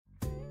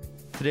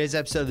Today's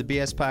episode of the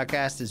BS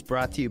Podcast is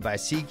brought to you by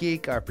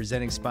SeatGeek, our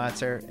presenting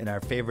sponsor, and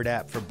our favorite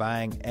app for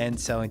buying and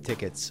selling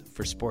tickets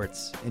for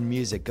sports and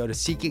music. Go to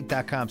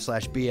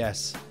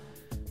SeatGeek.com/BS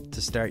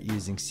to start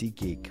using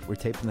SeatGeek. We're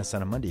taping this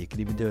on a Monday. You can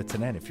even do it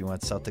tonight if you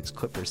want Celtics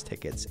Clippers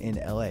tickets in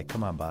LA.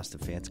 Come on, Boston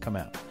fans, come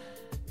out.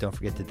 Don't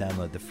forget to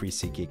download the free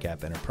SeatGeek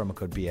app. Enter promo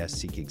code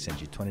BS. SeatGeek sends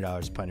you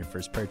 $20 upon your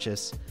first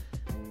purchase.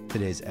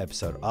 Today's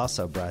episode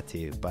also brought to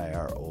you by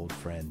our old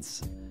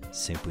friends,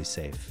 Simply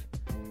Safe.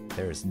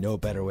 There is no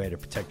better way to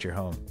protect your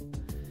home.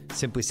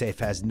 Simply Safe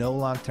has no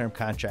long-term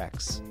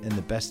contracts and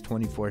the best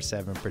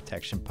 24/7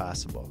 protection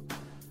possible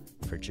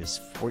for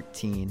just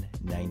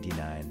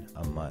 $14.99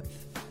 a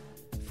month.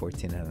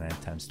 $14.99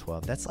 times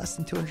 12. That's less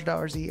than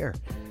 $200 a year.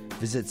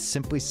 Visit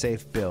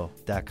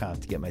simplysafebill.com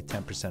to get my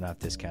 10% off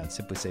discount.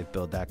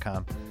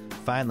 Simplysafebill.com.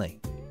 Finally,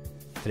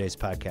 today's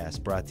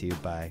podcast brought to you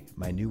by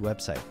my new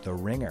website, The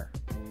Ringer.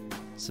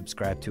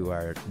 Subscribe to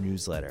our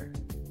newsletter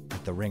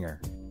at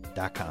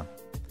theringer.com.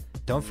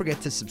 Don't forget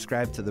to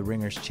subscribe to The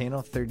Ringer's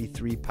Channel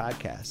 33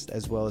 podcast,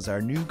 as well as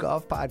our new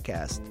golf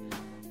podcast,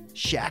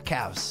 Shack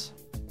House,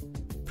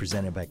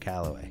 presented by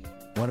Callaway.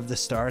 One of the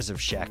stars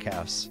of Shack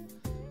House,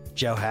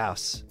 Joe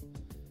House,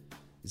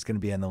 is going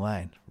to be on the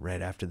line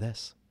right after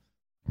this.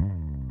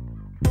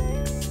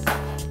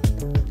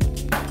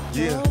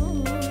 Yeah.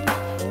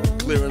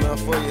 Clear enough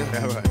for you?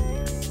 All right.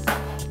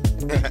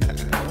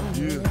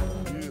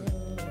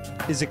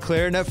 Yeah. Is it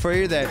clear enough for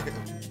you that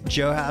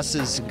Joe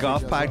House's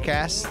golf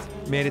podcast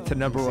made it to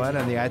 #1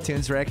 on the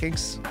iTunes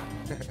rankings?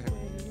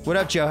 What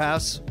up, Joe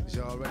House? Is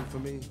y'all ready for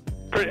me?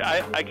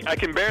 I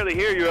can barely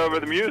hear you over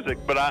the music,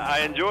 but I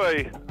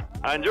enjoy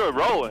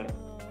rolling.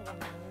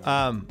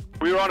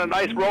 We were on a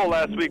nice roll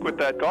last week with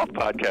that golf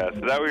podcast.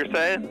 Is that what you're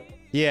saying?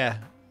 Yeah.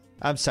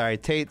 I'm sorry.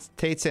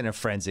 Tate's in a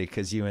frenzy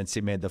because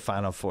UNC made the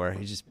Final Four.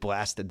 He just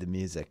blasted the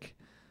music.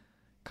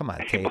 Come on,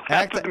 Tate.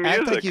 Act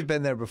like you've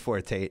been there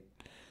before, Tate.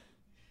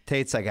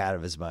 Tate's like out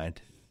of his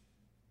mind.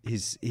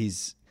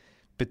 He's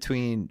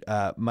between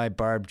my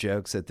Barb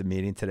jokes at the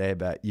meeting today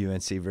about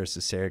UNC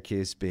versus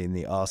Syracuse being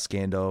the all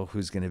scandal,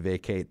 who's going to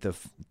vacate the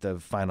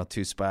final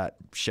 2 spot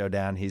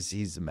showdown.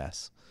 He's a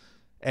mess,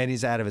 and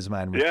he's out of his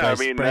mind.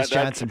 With Bryce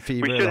Johnson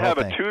fever. We should have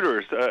a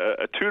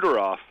tutor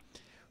off.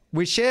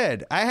 We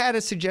should. I had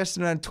a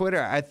suggestion on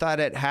Twitter. I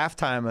thought at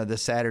halftime of the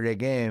Saturday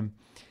game,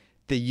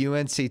 the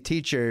UNC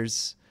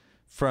teachers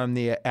from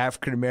the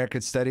African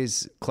American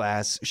Studies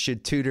class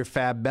should tutor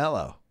Fab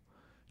Mello.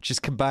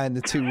 Just combine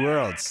the two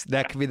worlds.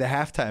 That could be the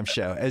halftime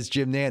show as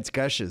Jim Nantz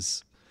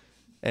gushes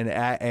and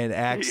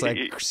acts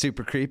like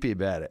super creepy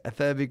about it. I thought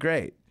that'd be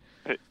great.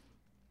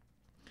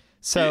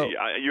 So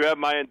you have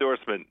my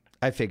endorsement.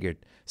 I figured.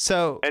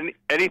 So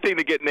anything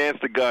to get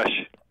Nantz to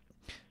gush.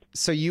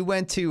 So you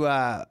went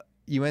to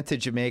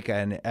Jamaica,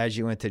 and as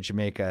you went to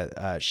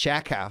Jamaica,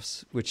 Shack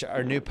House, which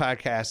our new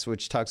podcast,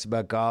 which talks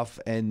about golf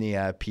and the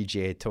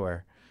PGA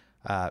Tour,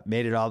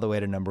 made it all the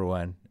way to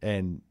 #1,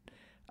 and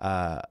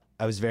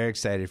I was very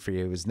excited for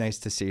you. It was nice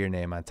to see your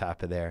name on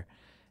top of there.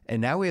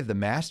 And now we have the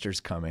Masters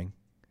coming,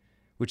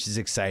 which is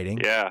exciting.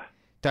 Yeah.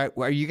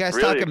 Are you guys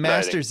really talking exciting.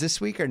 Masters this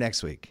week or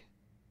next week?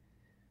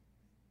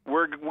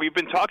 We've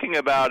been talking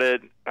about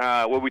it.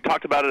 We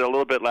talked about it a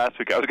little bit last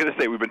week. I was going to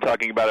say we've been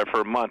talking about it for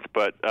a month,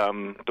 but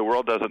the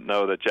world doesn't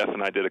know that Jeff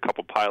and I did a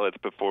couple pilots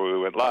before we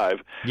went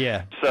live.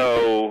 Yeah.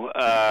 So,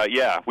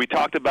 we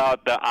talked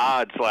about the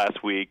odds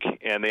last week,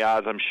 and the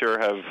odds I'm sure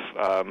have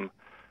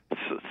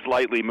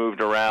slightly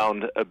moved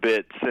around a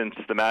bit since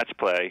the match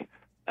play.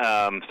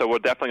 So we're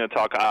definitely going to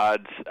talk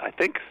odds. I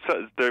think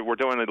we're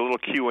doing a little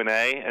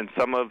Q&A, and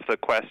some of the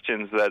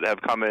questions that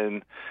have come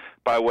in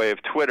by way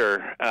of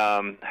Twitter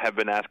have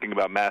been asking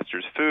about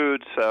Masters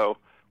food. So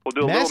we'll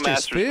do a little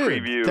Masters food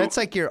preview. That's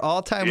like your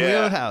all-time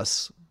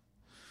wheelhouse.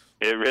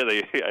 It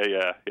really,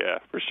 yeah,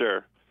 for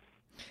sure.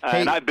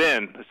 Hey, and I've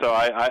been, so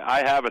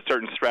I have a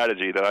certain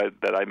strategy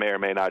that I may or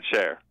may not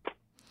share.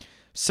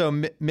 So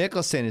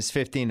Mickelson is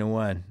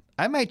 15-1.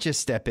 I might just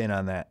step in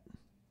on that.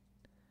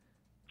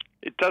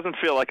 It doesn't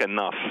feel like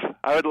enough.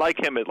 I would like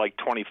him at like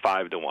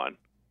 25-1.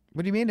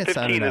 What do you mean it's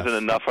 15 not enough?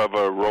 isn't enough of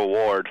a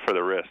reward for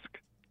the risk.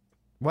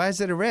 Why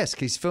is it a risk?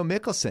 He's Phil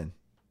Mickelson.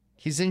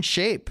 He's in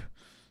shape.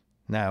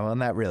 No, well,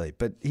 not really,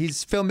 but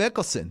he's Phil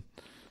Mickelson.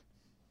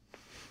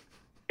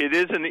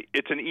 It's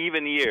an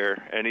even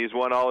year, and he's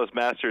won all his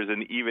Masters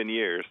in even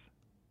years.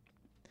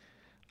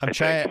 I'm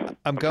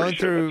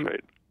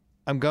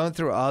going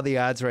through all the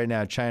odds right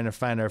now, trying to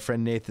find our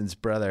friend Nathan's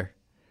brother,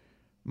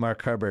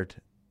 Mark Hubbard.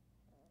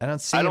 I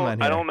don't see him on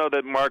here. I don't know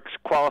that Mark's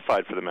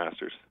qualified for the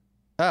Masters.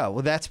 Oh,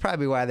 well, that's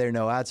probably why there are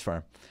no odds for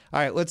him. All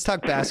right, let's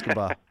talk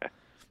basketball.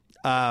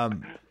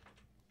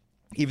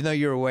 Even though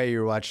you were away, you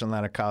were watching a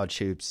lot of college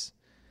hoops.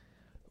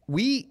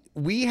 We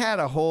had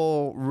a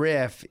whole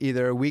riff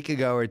either a week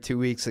ago or 2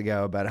 weeks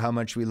ago about how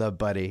much we love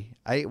Buddy.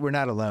 We're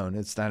not alone.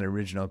 It's not an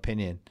original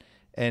opinion.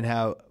 And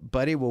how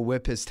Buddy will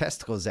whip his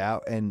testicles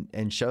out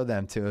and show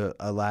them to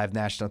a live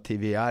national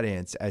TV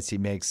audience as he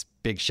makes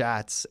big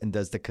shots and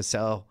does the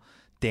Cassell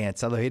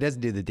dance. Although he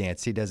doesn't do the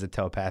dance, he does it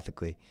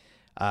telepathically.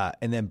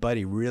 And then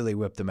Buddy really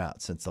whipped them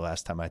out since the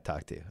last time I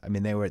talked to you. I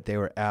mean, they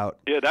were out.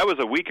 Yeah, that was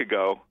a week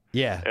ago.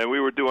 Yeah. And we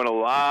were doing a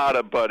lot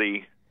of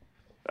Buddy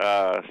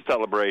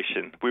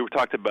celebration. We were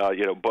talking about,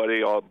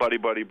 Buddy all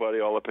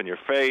up in your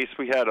face.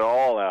 We had it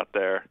all out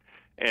there.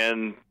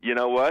 And you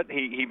know what?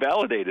 He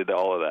validated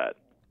all of that.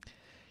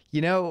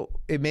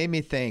 It made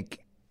me think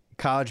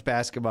college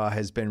basketball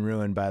has been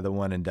ruined by the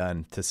one and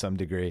done to some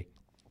degree.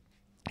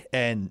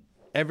 And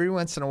every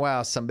once in a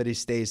while, somebody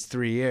stays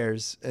 3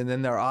 years, and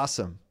then they're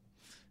awesome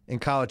in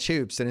college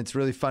hoops, and it's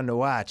really fun to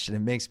watch. And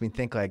it makes me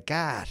think, like,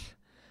 God,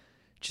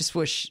 just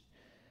wish –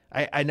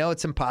 I know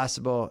it's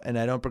impossible, and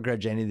I don't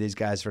begrudge any of these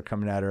guys for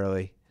coming out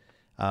early.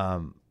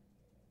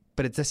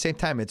 But at the same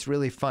time, it's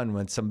really fun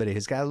when somebody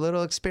who's got a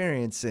little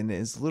experience and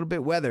is a little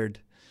bit weathered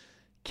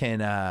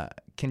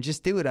can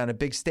just do it on a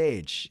big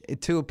stage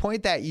to a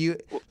point that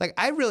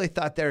I really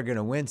thought they were going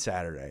to win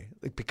Saturday,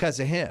 because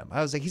of him.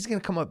 I was like, he's going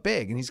to come up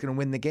big and he's going to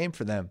win the game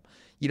for them.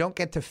 You don't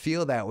get to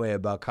feel that way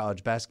about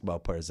college basketball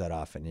players that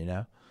often,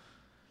 Yeah,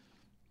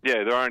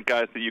 there aren't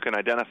guys that you can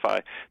identify.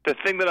 The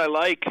thing that I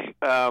like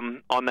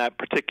on that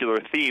particular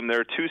theme,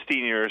 there are two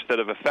seniors that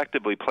have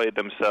effectively played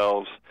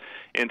themselves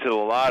into the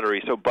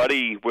lottery. So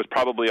Buddy was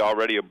probably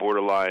already a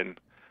borderline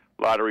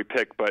lottery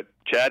pick, but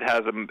Chad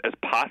has him as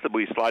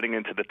possibly sliding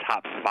into the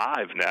top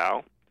 5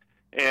 now.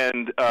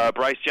 And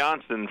Bryce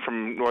Johnson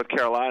from North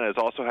Carolina has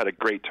also had a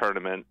great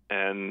tournament,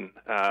 and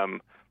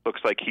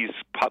looks like he's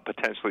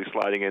potentially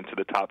sliding into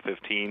the top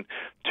 15.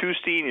 Two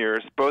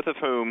seniors, both of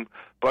whom,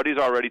 Buddy's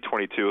already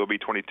 22. He'll be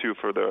 22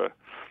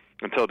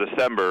 until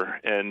December,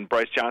 and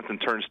Bryce Johnson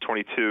turns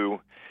 22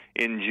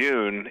 in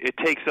June. It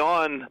takes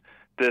on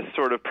this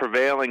sort of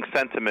prevailing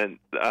sentiment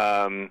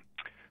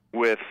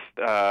with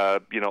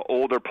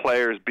older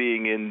players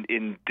being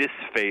in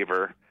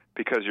disfavor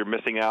because you're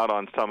missing out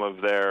on some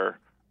of their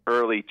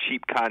early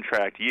cheap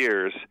contract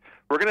years.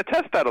 We're going to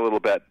test that a little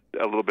bit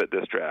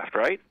this draft,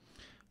 right?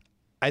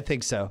 I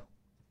think so.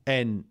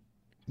 And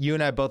you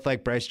and I both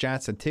like Bryce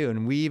Johnson too.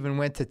 And we even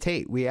went to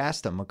Tate. We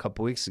asked him a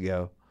couple weeks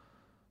ago,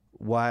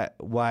 why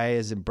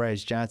isn't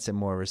Bryce Johnson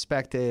more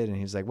respected? And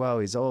he was like, well,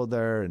 he's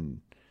older.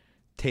 And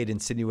Tate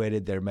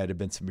insinuated there might have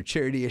been some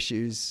maturity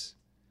issues.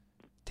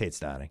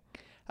 Tate's nodding.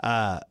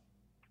 But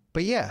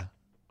yeah,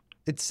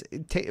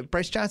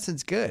 Bryce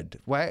Johnson's good.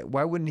 Why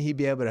wouldn't he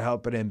be able to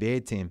help an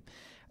NBA team?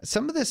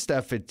 Some of this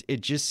stuff,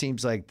 it just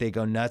seems like they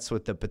go nuts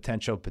with the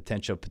potential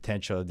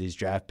of these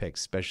draft picks,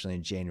 especially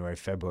in January,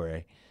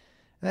 February.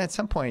 And at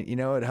some point,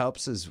 what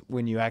helps is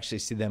when you actually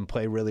see them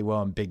play really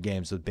well in big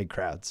games with big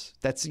crowds.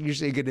 That's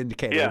usually a good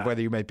indicator of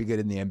whether you might be good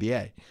in the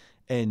NBA.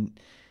 And,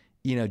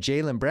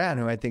 Jaylen Brown,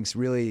 who I think is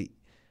really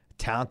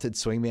talented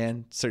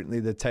swingman, certainly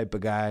the type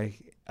of guy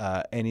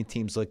any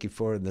team's looking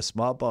for in the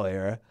small ball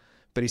era,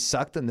 but he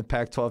sucked in the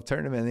Pac-12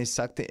 tournament and he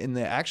sucked in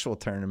the actual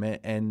tournament.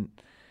 And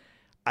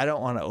I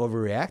don't want to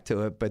overreact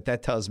to it, but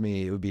that tells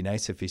me it would be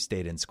nice if he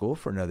stayed in school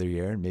for another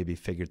year and maybe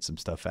figured some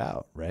stuff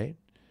out, right?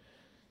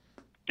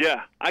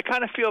 Yeah, I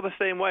kind of feel the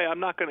same way. I'm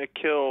not going to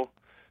kill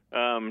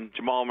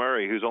Jamal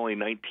Murray, who's only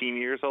 19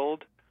 years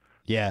old.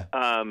 Yeah.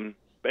 And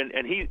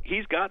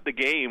he's got the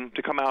game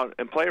to come out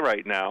and play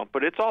right now,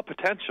 but it's all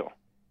potential.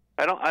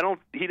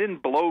 He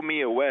didn't blow me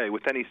away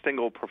with any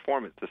single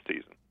performance this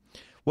season.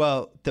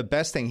 Well, the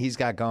best thing he's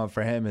got going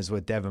for him is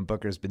what Devin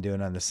Booker's been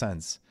doing on the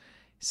Suns.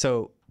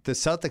 So the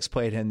Celtics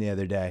played him the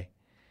other day,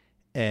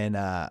 and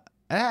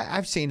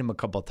I've seen him a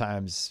couple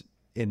times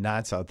in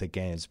non-Celtic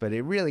games, but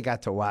it really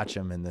got to watch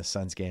him in the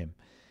Suns game.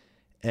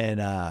 And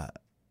the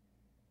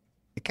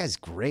guy's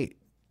great.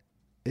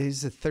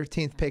 He's the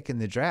 13th pick in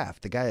the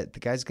draft. The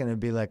guy's going to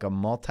be like a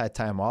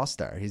multi-time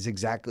All-Star. He's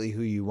exactly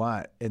who you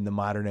want in the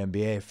modern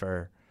NBA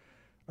for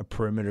a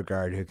perimeter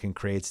guard who can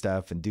create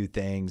stuff and do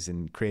things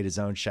and create his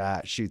own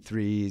shot, shoot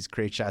threes,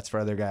 create shots for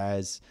other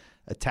guys,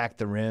 attack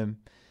the rim.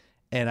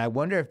 And I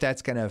wonder if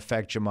that's going to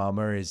affect Jamal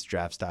Murray's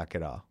draft stock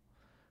at all,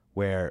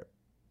 where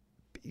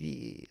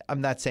I'm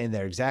not saying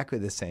they're exactly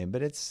the same,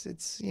 but it's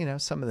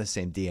some of the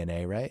same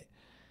DNA, right?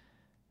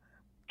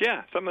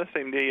 Yeah, some of the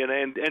same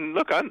DNA. And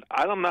look,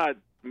 I'm not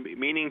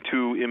meaning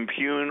to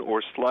impugn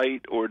or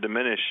slight or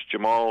diminish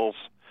Jamal's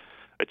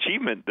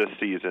achievement this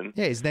season.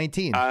 Yeah, he's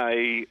 19.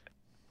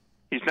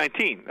 He's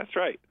 19. That's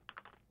right.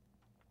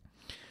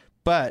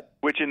 But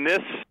which in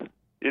this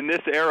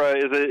era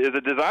is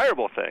a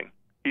desirable thing.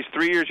 He's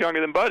 3 years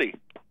younger than Buddy.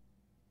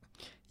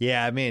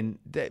 Yeah, I mean,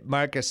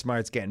 Marcus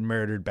Smart's getting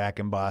murdered back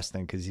in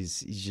Boston because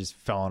he's just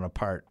falling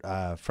apart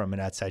from an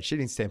outside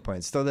shooting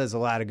standpoint. Still does a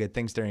lot of good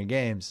things during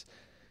games,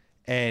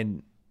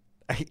 and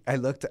I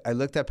looked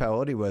up how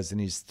old he was,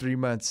 and he's 3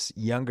 months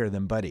younger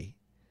than Buddy.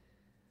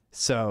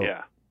 So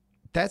yeah,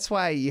 that's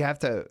why you have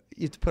to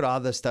put all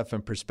this stuff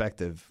in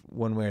perspective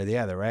one way or the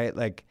other, right?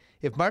 Like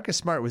if Marcus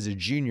Smart was a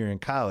junior in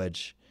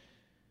college,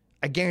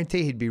 I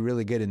guarantee he'd be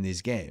really good in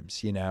these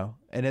games,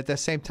 And at the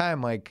same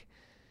time, like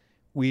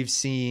we've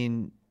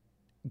seen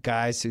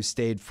guys who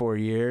stayed 4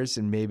 years,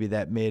 and maybe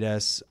that made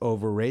us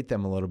overrate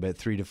them a little bit,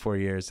 3 to 4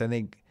 years. I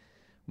think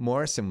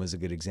Morrison was a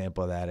good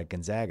example of that at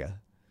Gonzaga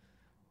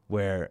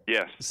where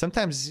yes,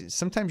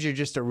 sometimes you're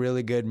just a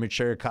really good,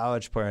 mature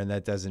college player, and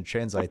that doesn't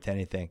translate to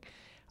anything.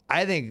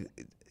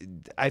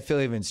 I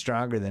feel even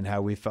stronger than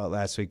how we felt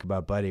last week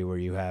about Buddy, where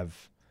you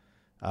have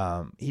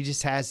he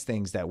just has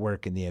things that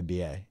work in the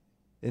NBA.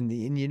 And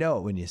you know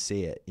it when you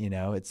see it. You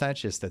know, it's not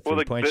just a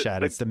three-point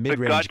shot; it's the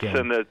mid-range game.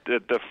 The guts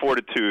and the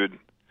fortitude,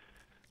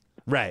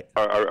 right,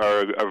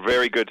 are a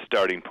very good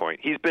starting point.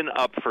 He's been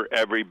up for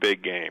every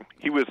big game.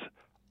 He was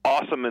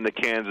awesome in the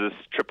Kansas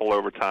triple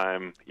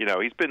overtime. You know,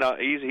 he's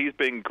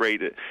been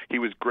great. He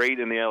was great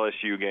in the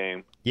LSU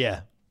game.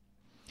 Yeah,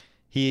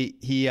 he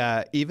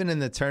even in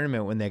the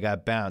tournament when they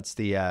got bounced,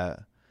 the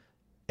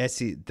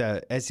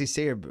SEC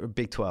or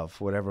Big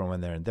 12, whatever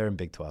one they're in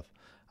Big 12.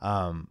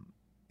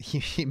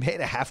 He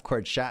made a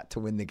half-court shot to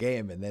win the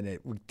game, and then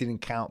it didn't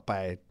count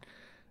by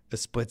a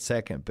split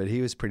second, but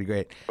he was pretty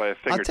great. By a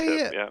fingertip, I'll tell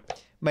you, yeah.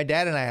 My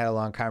dad and I had a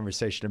long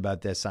conversation about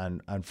this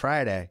on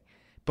Friday.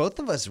 Both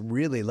of us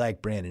really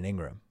like Brandon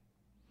Ingram.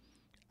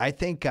 I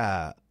think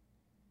I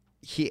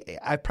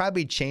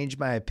probably changed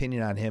my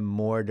opinion on him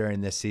more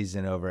during this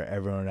season over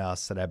everyone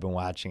else that I've been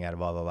watching out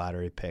of all the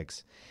lottery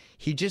picks.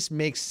 He just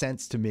makes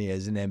sense to me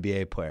as an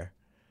NBA player.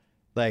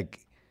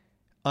 Like,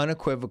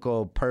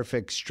 unequivocal,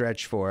 perfect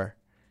stretch four.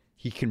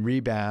 He can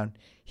rebound.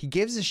 He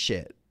gives a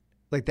shit.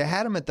 Like, they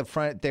had him at the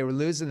front. They were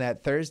losing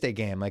that Thursday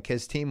game. Like,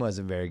 his team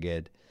wasn't very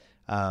good.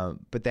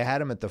 But they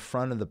had him at the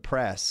front of the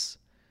press.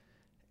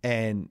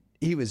 And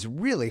he was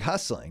really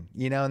hustling,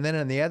 you know. And then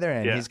on the other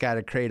end, he's got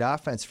to create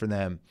offense for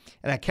them.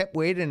 And I kept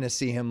waiting to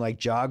see him, like,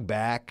 jog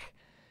back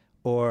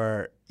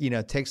or, you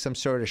know, take some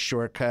sort of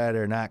shortcut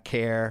or not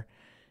care.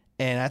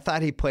 And I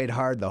thought he played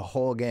hard the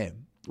whole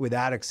game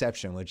without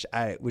exception, which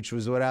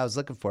was what I was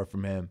looking for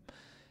from him.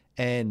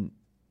 And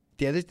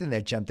the other thing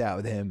that jumped out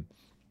with him,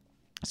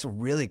 it's a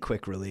really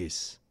quick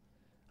release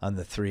on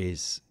the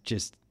threes.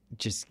 Just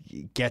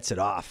gets it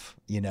off,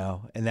 you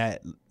know. And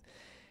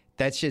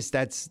that's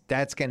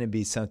going to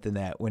be something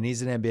that when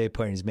he's an NBA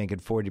player and he's making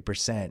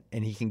 40%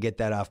 and he can get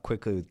that off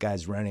quickly with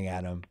guys running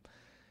at him.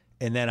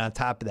 And then on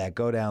top of that,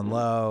 go down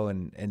low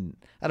and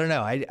I don't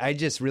know. I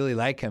just really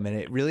like him, and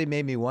it really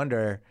made me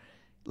wonder,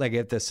 like,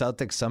 if the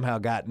Celtics somehow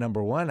got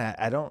number one,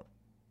 I don't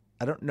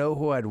know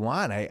who I'd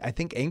want. I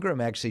think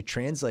Ingram actually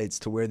translates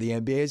to where the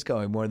NBA is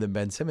going more than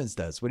Ben Simmons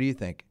does. What do you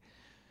think?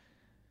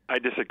 I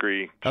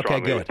disagree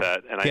strongly with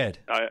that. And good.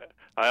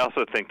 I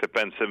also think that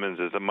Ben Simmons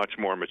is a much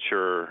more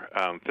mature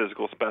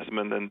physical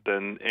specimen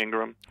than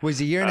Ingram. Was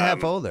a year and a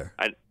half older.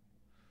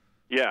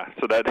 Yeah,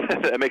 so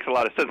that makes a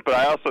lot of sense.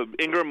 But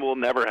Ingram will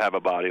never have a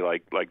body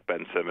like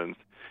Ben Simmons.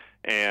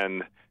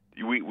 And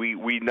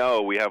we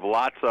know we have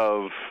lots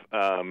of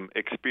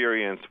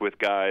experience with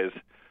guys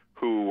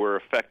who were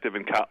effective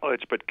in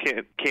college but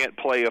can't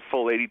play a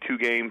full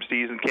 82-game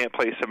season, can't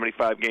play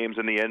 75 games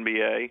in the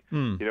NBA.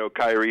 You know,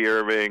 Kyrie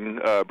Irving,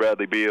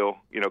 Bradley Beal,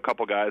 you know, a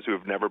couple guys who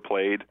have never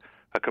played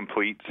a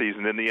complete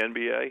season in the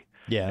NBA.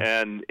 Yeah.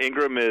 And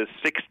Ingram is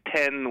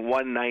 6'10",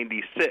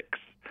 196,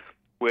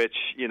 which,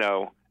 you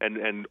know,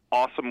 and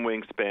awesome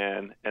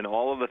wingspan and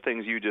all of the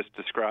things you just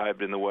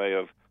described in the way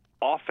of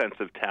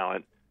offensive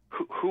talent.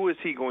 Who is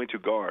he going to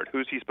guard?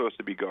 Who's he supposed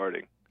to be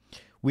guarding?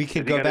 We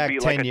could go back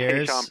 10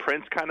 years. Tayshaun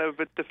Prince kind of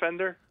a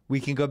defender? We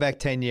can go back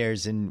 10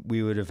 years and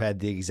we would have had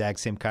the exact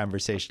same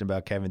conversation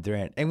about Kevin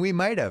Durant. And we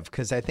might have,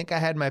 because I think I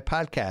had my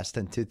podcast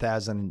in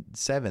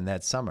 2007,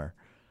 that summer.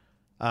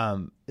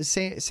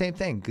 Same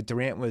thing.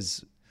 Durant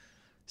was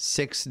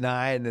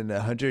 6'9" and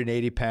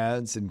 180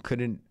 pounds and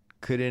couldn't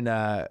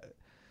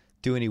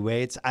do any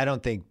weights. I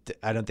don't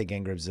think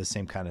Ingram's the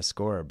same kind of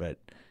scorer, but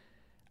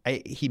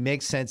he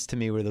makes sense to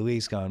me where the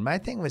league's going. My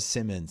thing with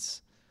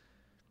Simmons,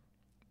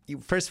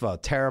 first of all,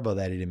 terrible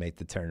that he didn't make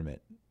the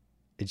tournament.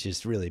 It's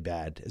just really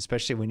bad,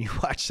 especially when you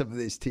watch some of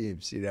these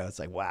teams. You know, it's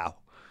like, wow,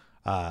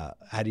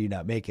 how do you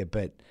not make it?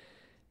 But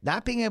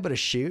not being able to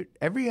shoot,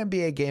 every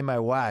NBA game I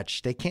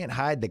watch, they can't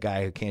hide the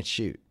guy who can't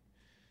shoot.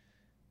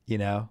 You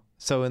know,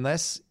 so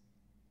unless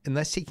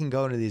he can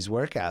go into these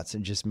workouts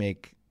and just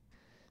make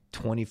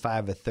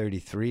 25 or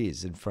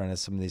 33s in front of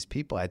some of these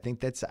people, I think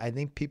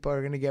people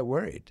are going to get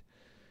worried.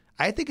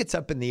 I think it's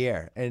up in the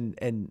air,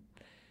 and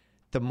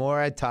the more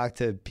I talk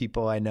to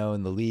people I know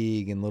in the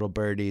league and little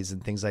birdies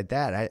and things like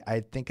that,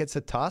 I think it's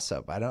a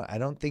toss-up. I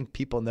don't think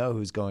people know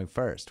who's going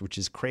first, which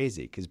is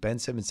crazy because Ben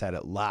Simmons had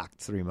it locked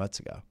 3 months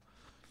ago.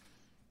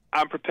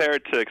 I'm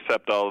prepared to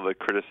accept all of the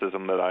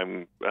criticism that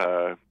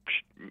I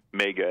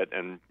may get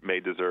and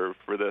may deserve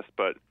for this,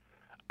 but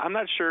I'm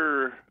not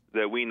sure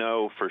that we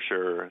know for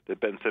sure that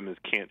Ben Simmons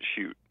can't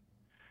shoot.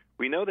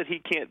 We know that he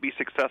can't be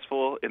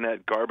successful in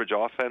that garbage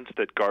offense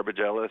that garbage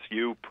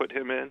LSU put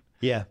him in,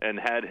 and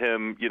had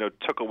him, you know,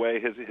 took away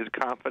his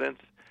confidence.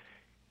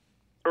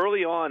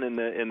 Early on in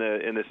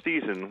the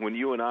season, when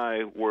you and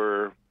I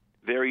were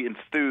very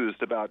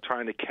enthused about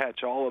trying to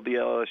catch all of the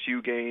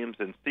LSU games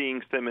and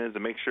seeing Simmons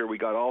and make sure we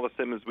got all the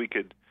Simmons we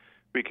could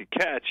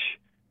catch,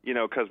 you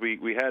know, because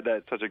we had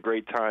such a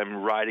great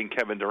time riding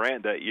Kevin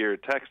Durant that year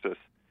at Texas.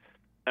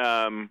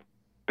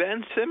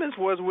 Ben Simmons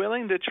was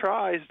willing to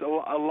try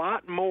a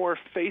lot more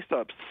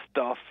face-up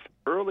stuff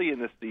early in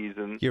the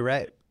season. You're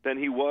right. than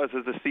he was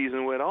as the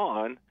season went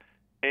on.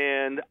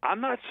 And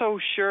I'm not so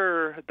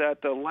sure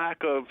that the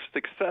lack of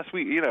success,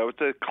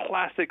 it's a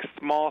classic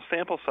small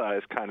sample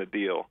size kind of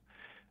deal.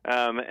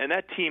 And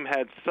that team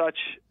had such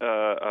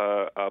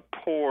a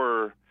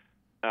poor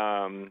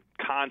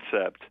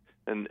concept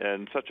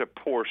and such a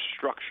poor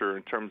structure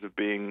in terms of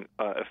being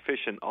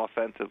efficient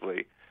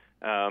offensively.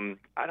 I'm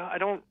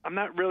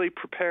not really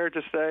prepared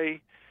to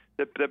say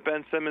that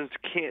Ben Simmons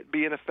can't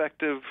be an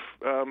effective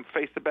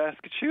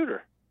face-the-basket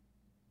shooter.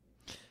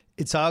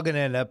 It's all going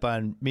to end up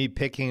on me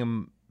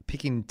picking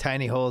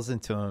tiny holes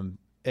into him,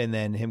 and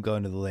then him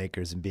going to the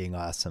Lakers and being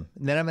awesome.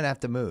 And then I'm going to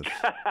have to move.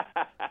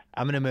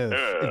 I'm going to move.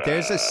 If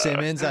there's a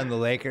Simmons on the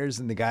Lakers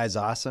and the guy's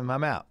awesome,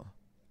 I'm out.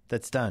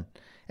 That's done.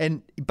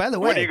 And by the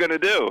way, what are you going to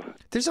do?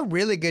 There's a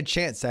really good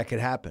chance that could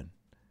happen.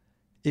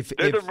 There's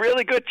a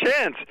really good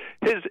chance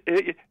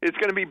it's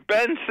going to be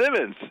Ben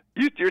Simmons.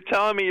 You're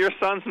telling me your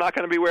son's not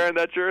going to be wearing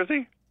that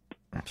jersey?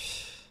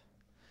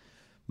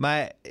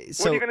 What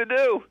are you going to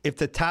do? If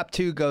the top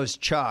two goes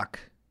chalk,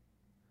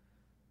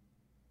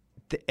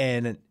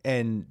 and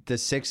the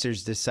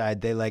Sixers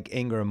decide they like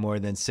Ingram more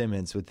than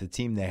Simmons with the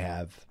team they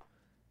have,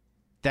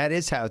 that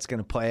is how it's going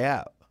to play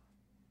out.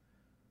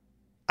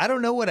 I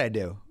don't know what I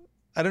do.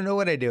 I don't know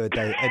what I do at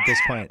this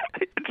point.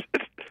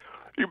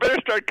 You better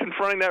start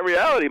confronting that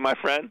reality, my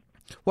friend.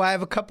 Well, I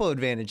have a couple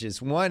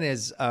advantages. One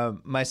is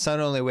my son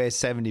only weighs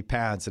 70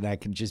 pounds, and I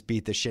can just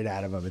beat the shit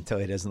out of him until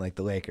he doesn't like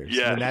the Lakers.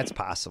 Yes. And that's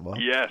possible.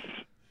 Yes.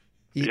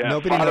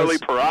 Nobody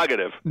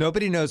prerogative.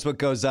 Nobody knows what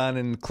goes on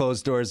in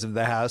closed doors of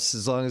the house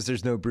as long as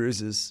there's no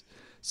bruises.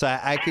 So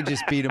I could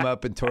just beat him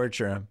up and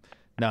torture him.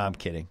 No, I'm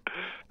kidding.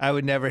 I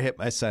would never hit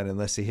my son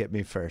unless he hit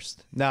me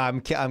first. No,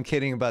 I'm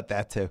kidding about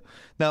that too.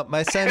 No,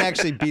 my son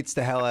actually beats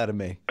the hell out of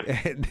me.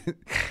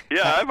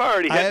 Yeah, I've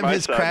already hit my son. I am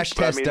his crash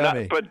test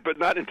dummy. But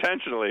not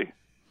intentionally.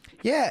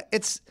 Yeah,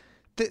 it's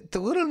the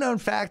little known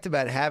fact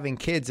about having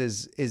kids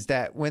is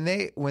that when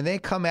they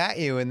come at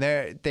you and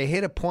they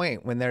hit a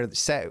point when they're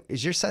set.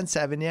 Is your son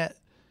 7 yet?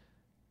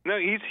 No,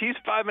 he's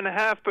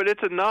 5.5, but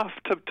it's enough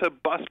to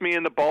bust me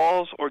in the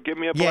balls or give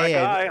me a black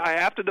eye. I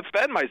have to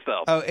defend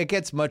myself. Oh, it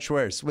gets much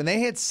worse. When they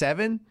hit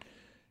 7,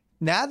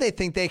 now they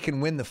think they can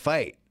win the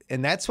fight.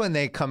 And that's when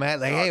they come at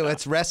hey,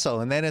 let's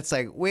wrestle. And then it's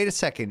like, wait a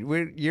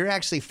second, you're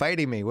actually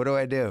fighting me. What do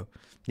I do?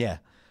 Yeah.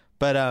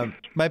 But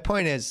my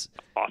point is,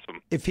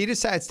 awesome. If he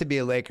decides to be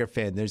a Laker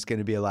fan, there's going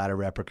to be a lot of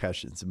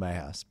repercussions in my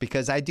house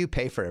because I do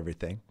pay for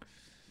everything.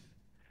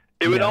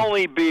 It would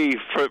only be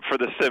for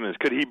the Simmons.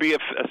 Could he be a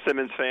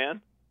Simmons fan?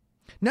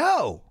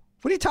 No.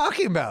 What are you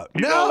talking about?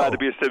 He's not allowed to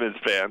be a Simmons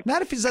fan.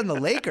 Not if he's on the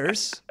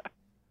Lakers.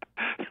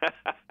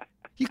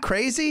 You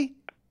crazy?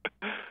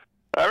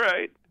 All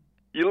right.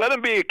 You let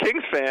him be a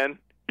Kings fan.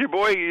 Your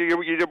boy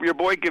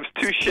gives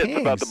two shits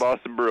about the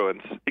Boston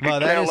Bruins. He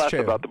can care less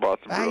about the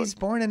Boston Bruins. He's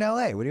born in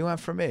L.A. What do you want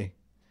from me?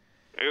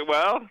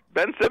 Well,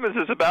 Ben Simmons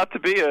is about to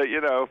be there's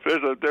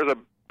a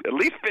at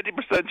least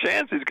 50%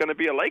 chance he's going to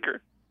be a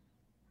Laker.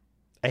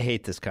 I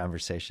hate this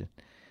conversation.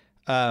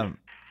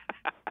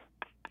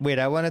 Wait,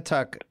 I want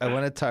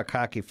to talk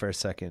hockey for a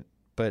second,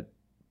 but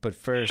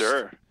first,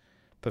 sure.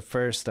 But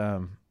first,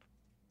 building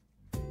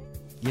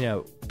a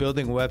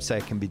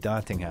website can be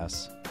daunting,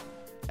 House.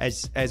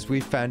 As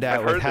we found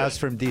out with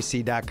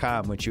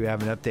housefromdc.com, which you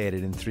haven't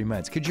updated in 3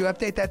 months. Could you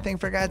update that thing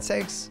for God's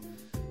sakes?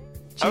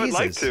 Jesus. I would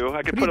like to.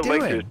 I could put a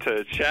link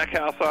to Shack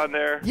House on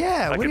there.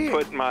 Yeah, I could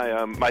put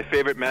my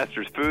favorite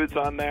Masters foods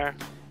on there.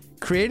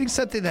 Creating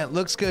something that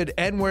looks good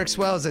and works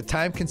well is a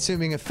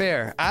time-consuming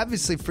affair,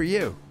 obviously for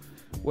you.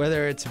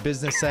 Whether it's a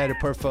business site, a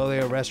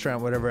portfolio, a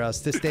restaurant, whatever else,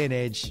 this day and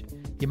age,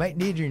 you might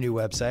need your new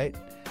website.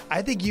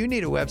 I think you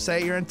need a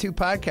website. You're on 2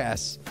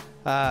 podcasts.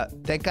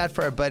 Thank God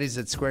for our buddies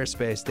at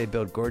Squarespace. They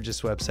build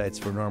gorgeous websites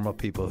for normal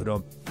people who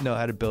don't know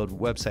how to build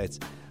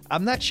websites.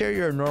 I'm not sure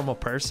you're a normal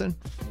person,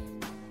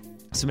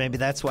 so maybe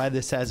that's why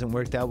this hasn't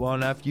worked out well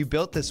enough. You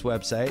built this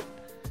website,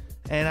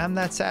 and I'm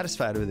not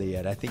satisfied with it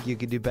yet. I think you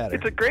could do better.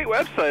 It's a great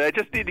website. I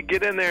just need to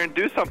get in there and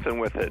do something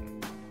with it.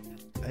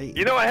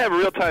 I have a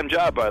real-time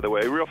job, by the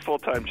way, a real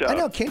full-time job. I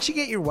know. Can't you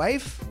get your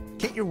wife?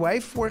 Can't your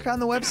wife work on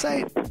the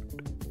website?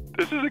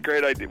 This is a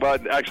great idea. Well,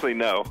 actually,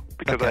 no,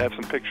 because I have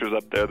some pictures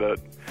up there that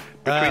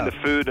between the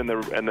food and the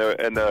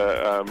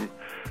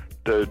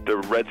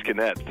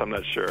Redskinettes, I'm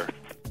not sure.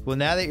 Well,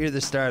 now that you're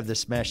the star of the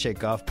Smash Shake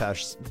Golf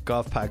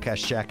Podcast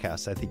Shack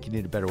House, I think you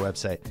need a better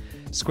website.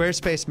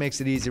 Squarespace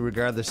makes it easy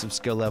regardless of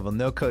skill level.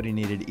 No coding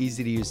needed.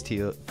 Easy-to-use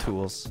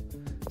tools.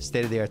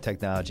 State-of-the-art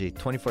technology.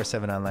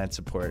 24/7 online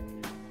support.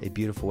 A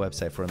beautiful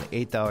website for only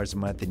 $8 a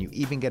month, and you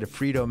even get a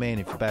free domain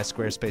if you buy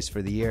Squarespace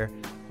for the year.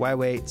 Why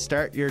wait?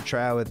 Start your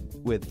trial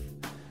with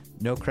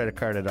no credit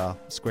card at all.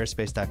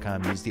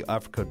 Squarespace.com. Use the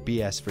offer code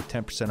BS for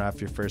 10% off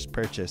your first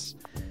purchase.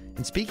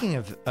 And speaking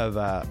of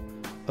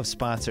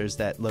sponsors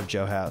that love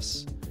Joe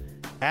House,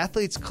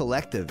 Athletes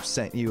Collective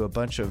sent you a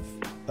bunch of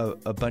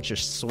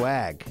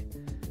swag,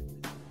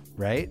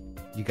 right?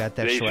 You got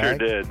that swag?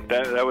 They sure did.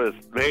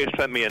 They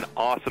sent me an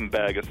awesome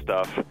bag of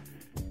stuff,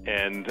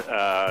 and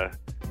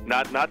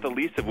not the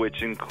least of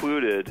which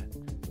included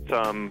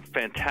some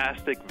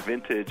fantastic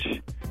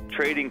vintage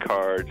trading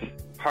cards,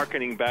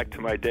 harkening back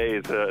to my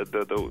days. There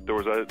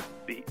was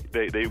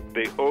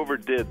they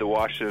overdid the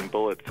Washington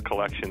Bullets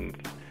collections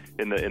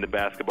in the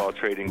basketball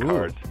trading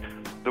cards.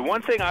 The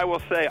one thing I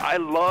will say, I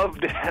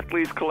loved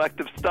Athletes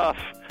Collective stuff.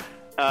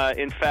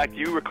 In fact,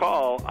 you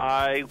recall,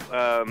 I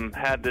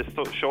had this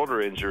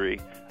shoulder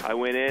injury. I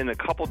went in a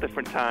couple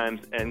different times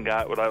and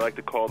got what I like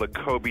to call the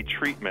Kobe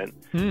treatment,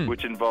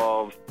 which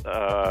involves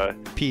a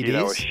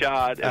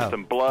shot and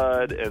some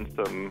blood and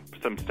some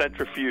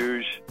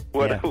centrifuge.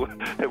 What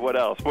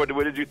else? What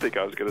did you think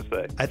I was going to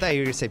say? I thought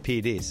you were going to say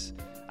PEDs.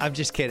 I'm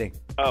just kidding.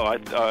 Oh, I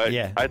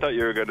thought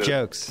you were going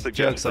to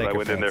suggest that I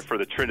went in there for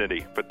the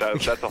Trinity, but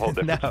that's a whole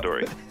different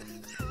story.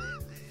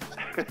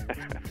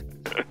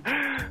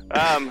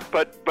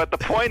 But the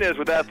point is,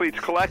 with Athletes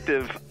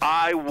Collective,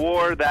 I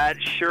wore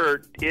that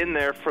shirt in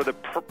there for the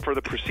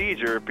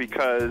procedure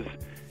because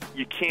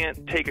you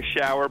can't take a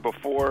shower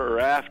before or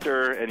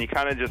after, and you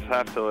kind of just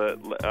have to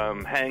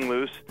hang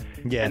loose.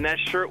 Yeah. And that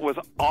shirt was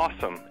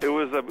awesome. It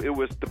was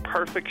the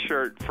perfect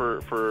shirt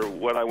for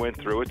what I went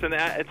through. It's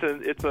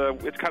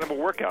kind of a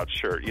workout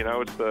shirt, you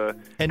know. It's the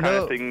kind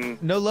of thing.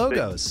 No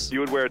logos. You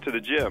would wear it to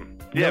the gym.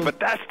 No. Yeah, but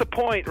that's the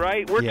point,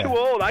 right? We're too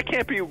old. I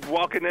can't be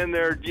walking in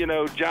there,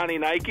 Johnny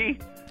Nike.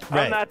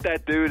 Right. I'm not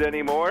that dude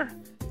anymore.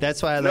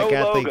 That's why I like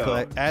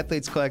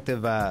Athletes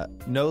Collective.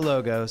 No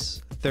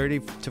logos,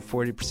 30 to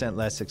 40%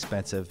 less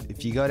expensive.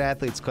 If you go to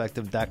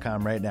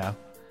athletescollective.com right now,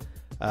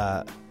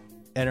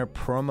 enter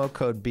promo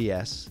code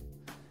BS.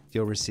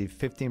 You'll receive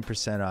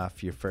 15%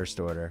 off your first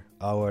order.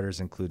 All orders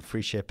include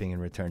free shipping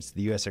and returns to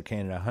the U.S. or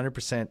Canada.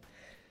 100%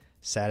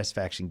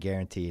 satisfaction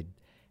guaranteed.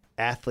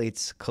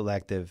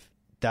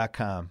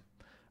 Athletescollective.com.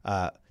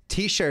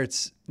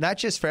 T-shirts, not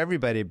just for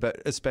everybody,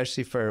 but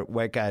especially for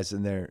white guys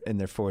in their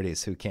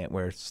 40s who can't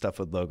wear stuff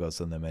with logos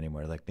on them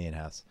anymore, like me and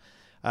House.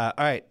 All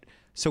right,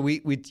 so we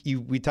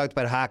talked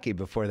about hockey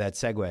before that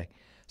segue.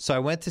 So I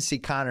went to see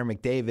Connor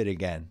McDavid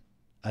again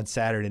on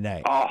Saturday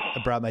night. Oh.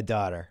 I brought my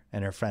daughter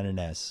and her friend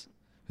Inez,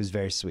 who's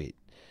very sweet.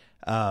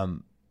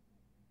 So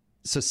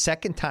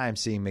second time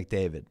seeing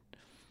McDavid.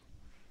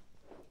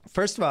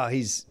 First of all,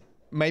 he's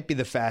might be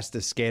the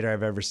fastest skater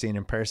I've ever seen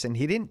in person.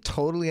 He didn't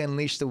totally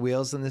unleash the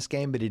wheels in this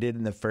game, but he did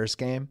in the first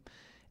game.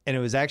 And it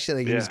was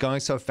actually he was going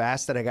so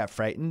fast that I got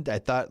frightened. I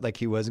thought like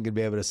he wasn't going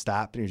to be able to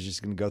stop and he was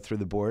just going to go through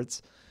the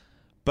boards.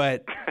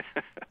 But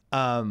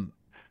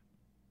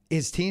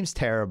his team's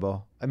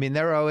terrible. I mean,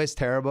 they're always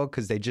terrible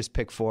because they just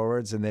pick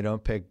forwards and they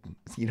don't pick,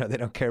 they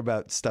don't care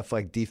about stuff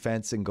like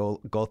defense and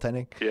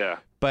goaltending. Yeah.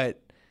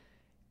 But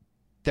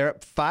they're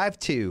up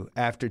 5-2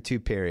 after 2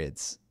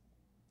 periods.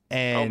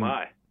 And oh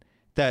my.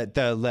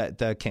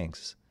 The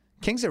Kings.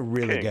 Kings are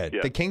really good.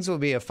 Yeah. The Kings will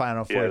be a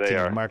Final Four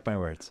team. Mark my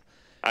words.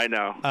 I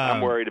know.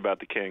 I'm worried about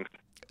the Kings.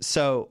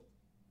 So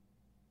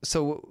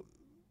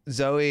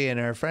Zoe and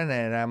her friend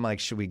and I'm like,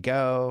 should we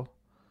go?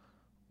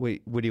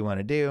 What do you want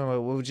to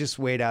do? We'll just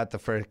wait out the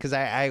first because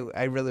I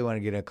really want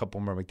to get a couple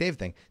more McDavid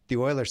thing. The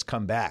Oilers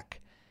come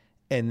back,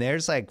 and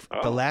there's like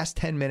the last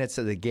 10 minutes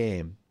of the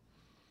game,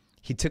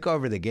 he took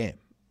over the game.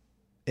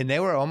 And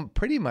they were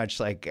pretty much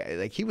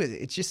like he was.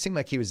 It just seemed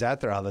like he was out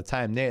there all the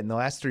time. In the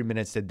last 3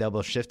 minutes, they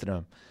double shifted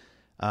him.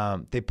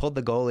 They pulled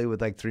the goalie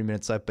with like 3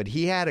 minutes left, but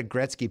he had a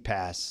Gretzky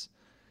pass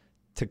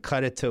to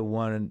cut it to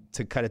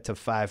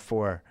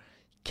 5-4.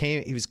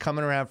 He was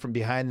coming around from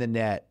behind the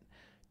net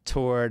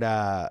toward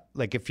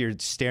like if you're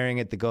staring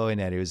at the goalie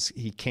net,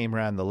 he came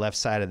around the left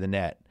side of the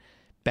net,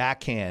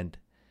 backhand,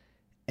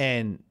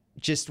 and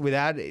just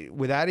without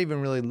even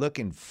really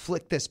looking,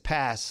 flicked this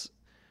pass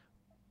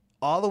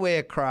all the way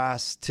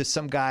across to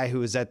some guy who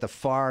was at the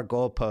far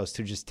goalpost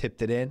who just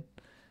tipped it in.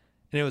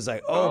 And it was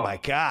like, oh my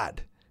God.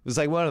 It was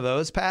like one of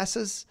those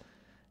passes.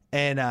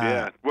 And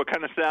yeah. What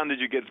kind of sound did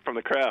you get from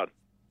the crowd?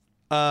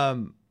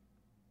 Oh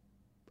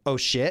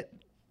shit.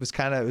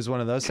 It was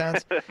one of those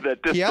sounds. That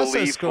he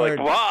also scored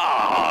like,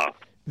 wow.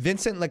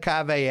 Vincent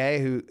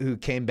Lecavalier, who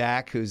came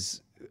back,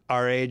 who's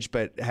our age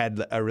but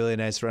had a really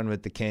nice run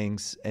with the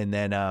Kings, and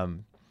then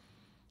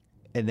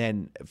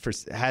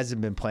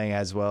hasn't been playing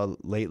as well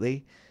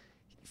lately.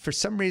 For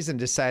some reason,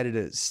 decided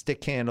to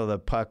stick handle the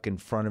puck in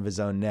front of his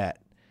own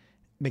net.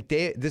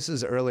 This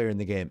was earlier in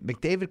the game.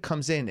 McDavid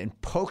comes in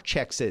and poke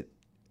checks it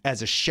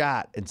as a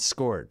shot and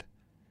scored.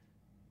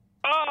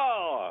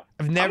 Oh,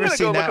 I've never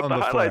seen that one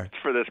before. Highlights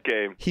for this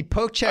game. He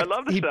poke checked.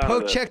 He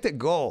poke checked at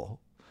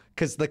goal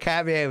because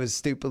Lecavalier was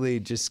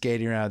stupidly just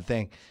skating around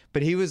thing.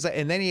 But he was,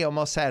 and then he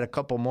almost had a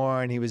couple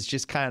more, and he was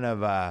just kind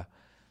of.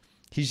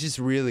 He's just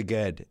really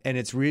good, and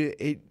it's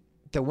really.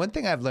 The one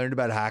thing I've learned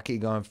about hockey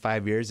going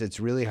 5 years, it's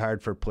really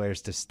hard for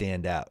players to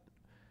stand out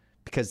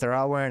because they're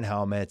all wearing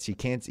helmets. You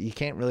can't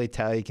really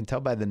tell. You can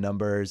tell by the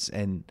numbers,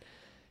 and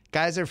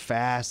guys are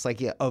fast. Like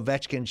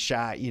Ovechkin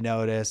shot, you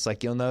notice.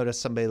 Like you'll notice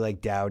somebody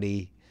like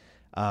Doughty.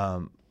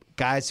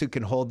 Guys who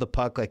can hold the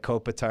puck like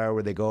Kopitar,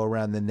 where they go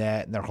around the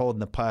net and they're holding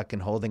the puck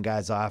and holding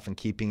guys off and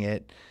keeping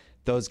it.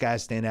 Those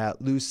guys stand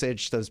out.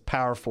 Lucic, those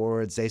power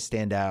forwards, they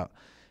stand out.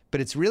 But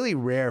it's really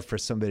rare for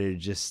somebody to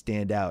just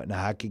stand out in a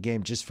hockey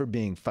game just for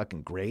being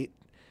fucking great.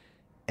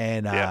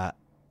 And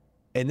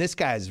And this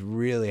guy's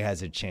really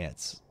has a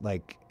chance.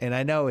 Like, and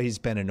I know he's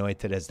been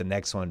anointed as the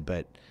next one,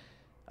 but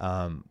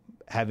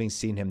having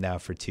seen him now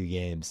for 2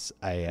 games,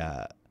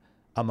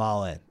 I'm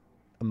all in.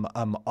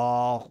 I'm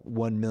all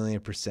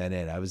 1,000,000%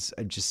 in.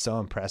 I'm just so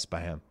impressed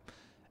by him.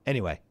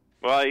 Anyway.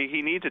 Well,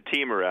 he needs a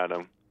team around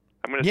him.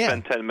 I'm going to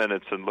spend 10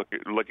 minutes and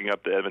looking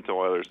up the Edmonton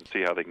Oilers and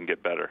see how they can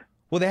get better.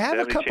 Well, they have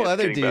a couple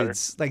other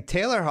dudes. Like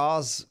Taylor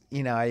Hall's,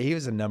 he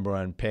was a number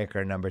 1 pick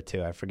or number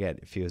 2. I forget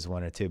if he was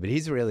 1 or 2, but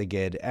he's really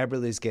good.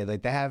 Eberle's good.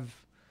 Like they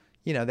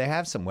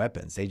have some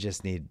weapons. They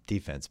just need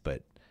defense.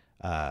 But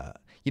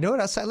you know what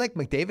else I like?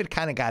 McDavid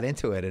kind of got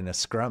into it in a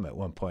scrum at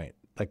one point.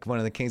 Like one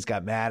of the Kings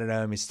got mad at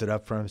him. He stood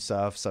up for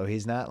himself. So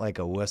he's not like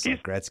a wuss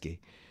like Gretzky.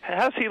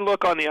 How's he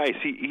look on the ice?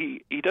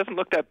 He doesn't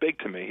look that big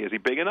to me. Is he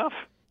big enough?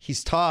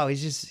 He's tall.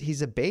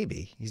 He's a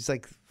baby. He's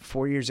like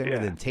 4 years younger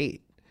than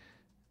Tate.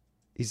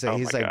 He's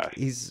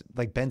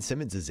like Ben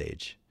Simmons'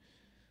 age.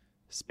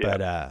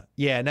 But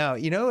no.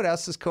 You know what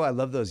else is cool? I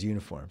love those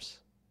uniforms.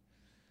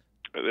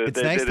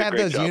 It's nice to have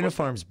those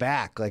uniforms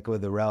back, like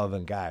with a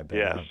relevant guy. But,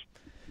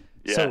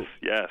 yes.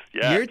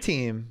 Your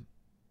team,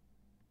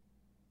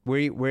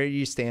 where are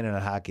you standing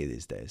on hockey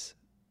these days?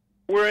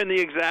 We're in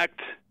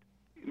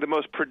the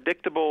most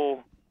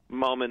predictable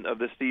moment of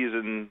the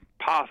season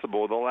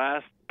possible. The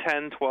last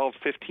 10, 12,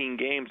 15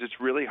 games, it's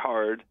really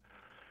hard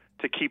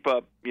to keep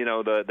up,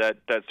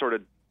 that sort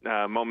of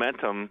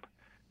momentum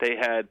they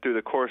had through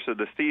the course of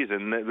the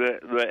season.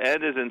 The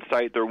end is in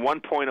sight. They're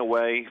 1 point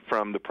away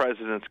from the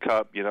President's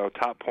Cup,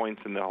 top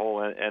points in the whole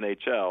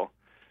NHL.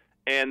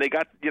 And they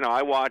got,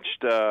 I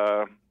watched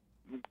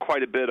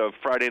quite a bit of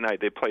Friday night.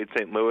 They played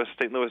St. Louis.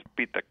 St. Louis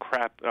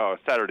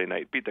Saturday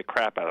night beat the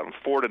crap out of them,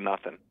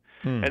 4-0.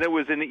 And it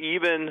was an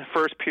even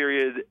first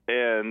period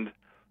and,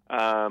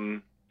 a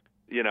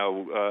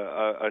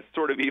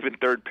sort of even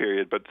third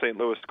period, but St.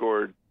 Louis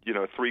scored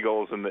 3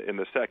 goals in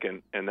the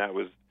second, and that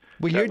was.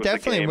 Well, you're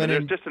definitely winning.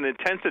 There's just an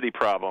intensity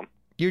problem.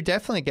 You're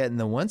definitely getting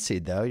the 1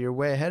 seed, though. You're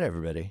way ahead of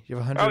everybody. You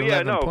have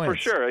 111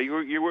 points. For sure.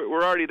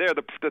 We're already there.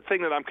 The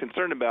thing that I'm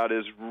concerned about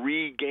is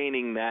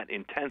regaining that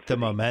intensity. The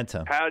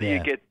momentum. How do you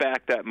get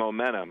back that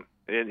momentum?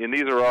 And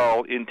these are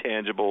all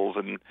intangibles,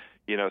 and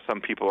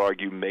some people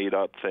argue made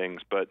up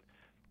things, but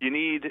you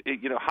need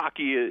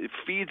hockey. It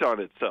feeds on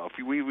itself.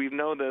 We've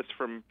known this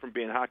from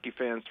being hockey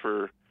fans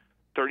for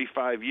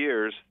 35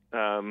 years.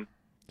 The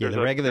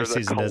regular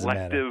season doesn't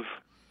matter.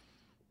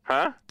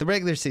 Huh? The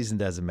regular season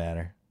doesn't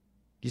matter.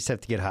 You just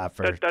have to get hot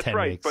for 10 weeks. That's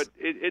right, but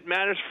it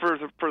matters for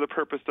the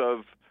purpose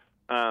of,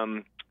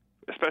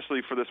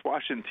 especially for this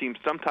Washington team,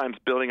 sometimes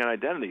building an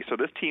identity. So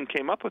this team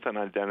came up with an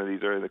identity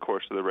during the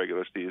course of the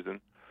regular season.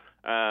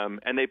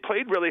 And they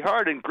played really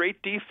hard and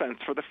great defense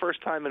for the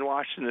first time in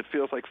Washington. It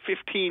feels like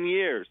 15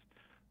 years,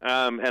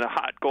 and a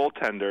hot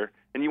goaltender.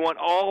 And you want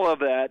all of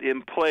that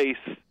in place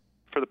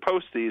for the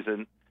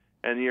postseason.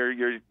 And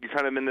you're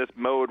kind of in this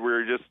mode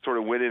where you're just sort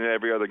of winning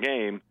every other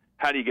game.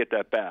 How do you get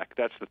that back?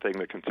 That's the thing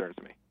that concerns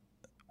me.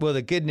 Well,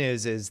 the good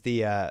news is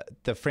the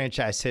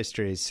franchise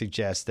history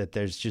suggests that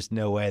there's just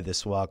no way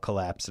this will all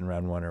collapse in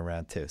round 1 or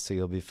round 2. So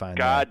you'll be fine.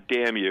 God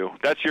damn you!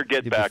 That's your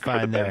get back for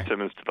the Ben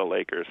Simmons to the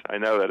Lakers. I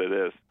know that it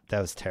is. That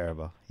was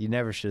terrible. You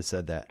never should have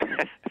said that.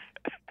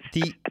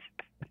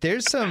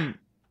 There's some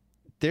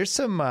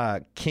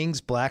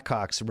Kings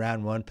Blackhawks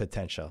round 1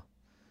 potential,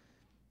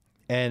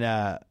 and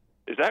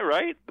is that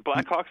right? The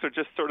Blackhawks are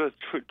just sort of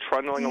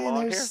trundling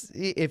along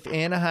here. If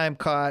Anaheim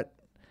caught,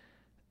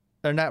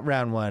 or not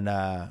round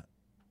 1.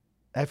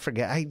 I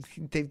forget.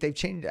 They've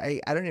changed.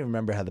 I don't even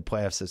remember how the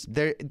playoff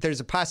system.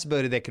 There's a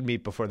possibility they could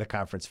meet before the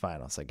conference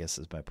finals, I guess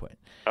is my point.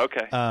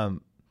 Okay.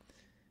 And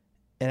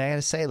I got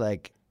to say,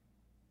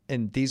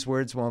 and these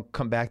words won't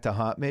come back to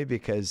haunt me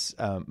because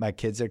my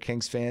kids are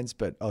Kings fans,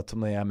 but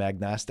ultimately I'm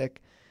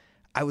agnostic.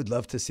 I would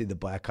love to see the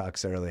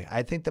Blackhawks early.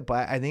 I think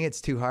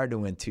it's too hard to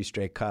win 2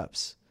 straight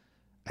cups.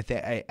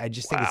 I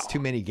just think it's too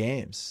many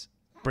games.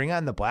 Bring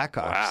on the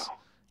Blackhawks. Wow.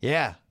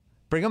 Yeah.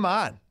 Bring them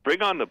on.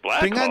 Bring on the Blackhawks.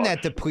 Bring on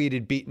that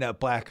depleted, beaten up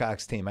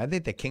Blackhawks team. I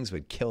think the Kings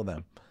would kill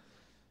them.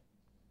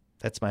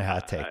 That's my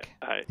hot take.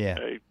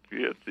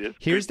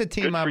 Here's the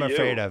team I'm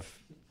afraid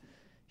of.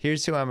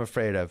 Here's who I'm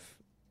afraid of.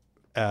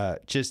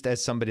 Just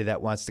as somebody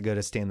that wants to go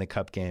to Stanley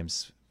Cup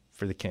games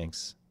for the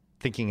Kings,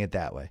 thinking it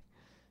that way,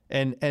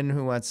 and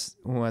who wants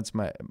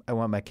I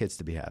want my kids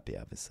to be happy.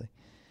 Obviously,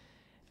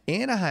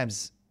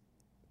 Anaheim's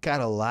got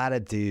a lot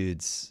of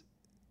dudes.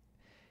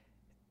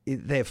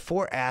 They have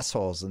 4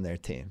 assholes in their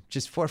team,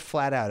 just 4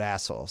 flat out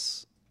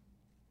assholes,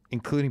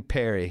 including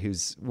Perry,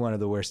 who's one of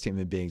the worst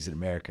human beings in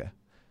America,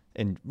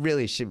 and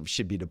really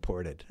should be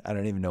deported. I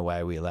don't even know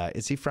why we allow.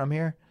 Is he from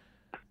here?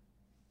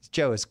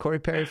 Joe, is Corey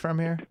Perry from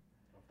here?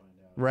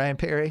 Ryan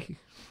Perry?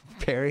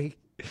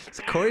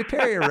 Is Corey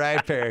Perry or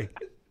Ryan Perry?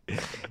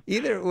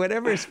 Either,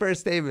 whatever his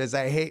first name is,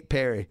 I hate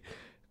Perry.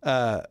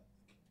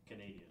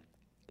 Canadian.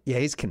 Yeah,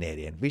 he's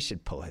Canadian. We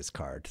should pull his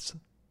cards.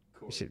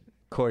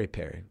 Corey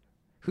Perry.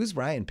 Who's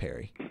Ryan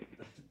Perry? I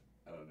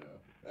don't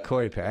know.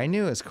 Corey Perry. I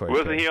knew it was Corey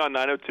Wasn't Perry. he on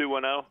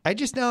 90210? I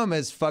just know him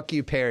as Fuck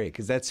You Perry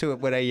because that's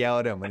what I yell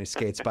at him when he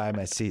skates by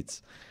my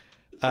seats.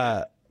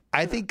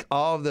 I think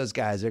all of those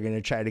guys are going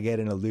to try to get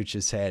into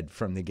Lucha's head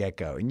from the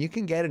get-go. And you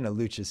can get into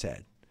Lucha's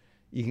head.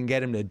 You can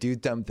get him to do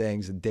dumb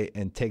things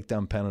and take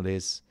dumb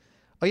penalties.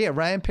 Oh, yeah,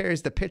 Ryan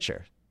Perry's the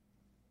pitcher.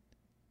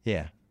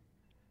 Yeah.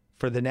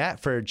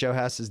 For Joe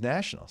House's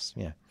Nationals.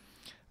 Yeah.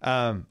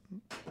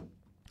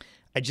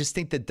 I just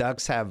think the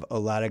Ducks have a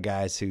lot of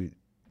guys who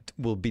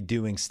will be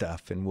doing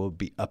stuff and will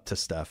be up to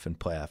stuff in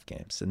playoff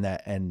games.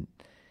 And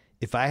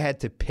if I had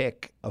to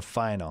pick a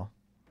final,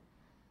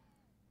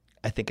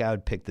 I think I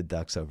would pick the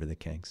Ducks over the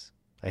Kings.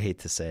 I hate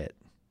to say it.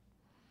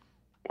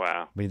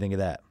 Wow. What do you think of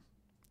that?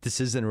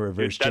 This isn't a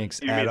reverse jinx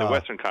at all. You mean the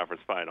Western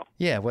Conference Final?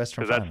 Yeah,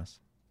 Western Finals.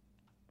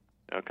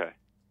 Okay.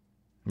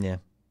 Yeah.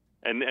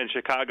 And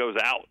Chicago's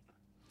out.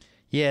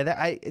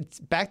 Yeah, it's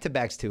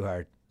back-to-back's too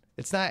hard.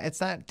 It's not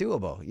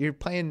doable. You're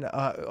playing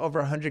over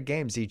 100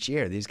 games each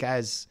year. These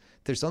guys,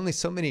 there's only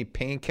so many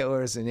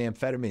painkillers and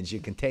amphetamines you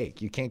can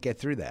take. You can't get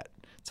through that.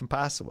 It's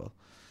impossible.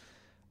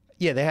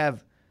 Yeah, they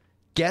have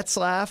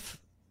Getzlaf,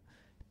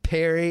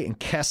 Perry, and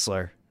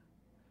Kessler,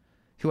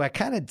 who I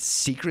kind of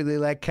secretly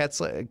like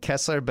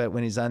Kessler, but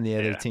when he's on the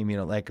other team, you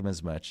don't like him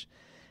as much.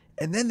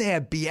 And then they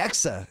have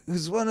Bieksa,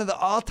 who's one of the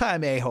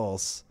all-time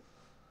a-holes.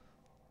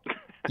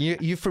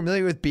 You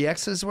familiar with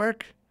Bieksa's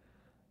work?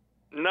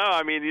 No,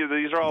 I mean,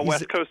 these are all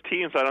West Coast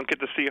teams. I don't get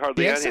to see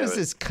hardly any of it. Bieksa is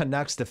this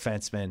Canucks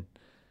defenseman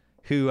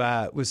who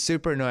was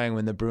super annoying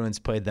when the Bruins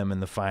played them in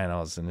the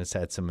finals and has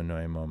had some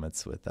annoying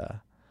moments with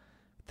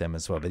them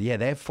as well. But, yeah,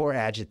 they have 4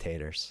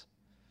 agitators.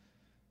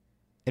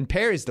 And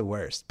Perry's the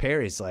worst.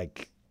 Perry's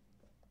like,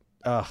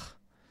 ugh.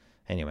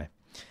 Anyway.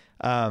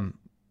 Well,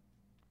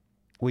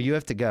 you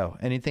have to go.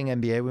 Anything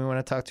NBA we want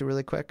to talk to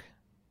really quick?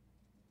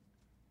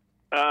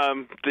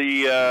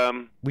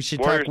 We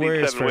should Warriors talk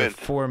Warriors for wins.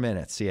 4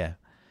 minutes, yeah.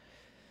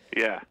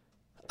 Yeah.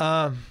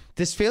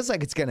 This feels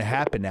like it's going to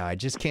happen now. I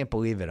just can't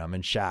believe it. I'm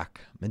in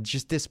shock. I'm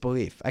just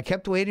disbelief. I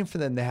kept waiting for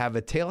them to have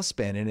a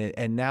tailspin,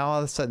 and now all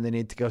of a sudden they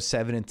need to go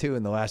 7-2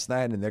 in the last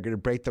 9, and they're going to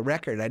break the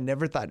record. I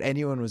never thought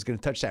anyone was going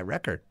to touch that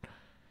record.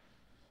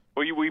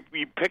 Well,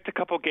 we picked a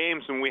couple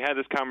games, and we had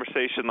this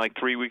conversation like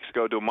 3 weeks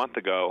ago to a month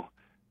ago,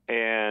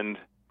 and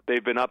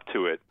they've been up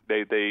to it.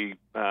 They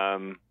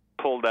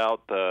pulled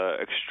out the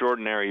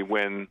extraordinary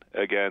win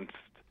against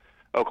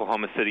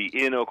Oklahoma City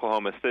in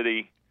Oklahoma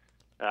City.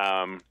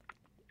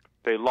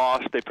 They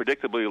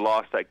predictably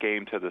lost that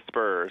game to the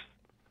Spurs,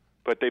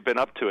 but they've been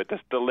up to it.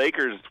 The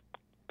Lakers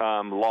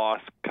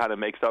loss kind of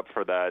makes up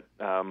for that.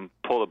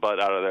 Pulled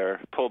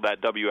that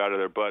W out of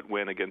their butt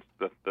win against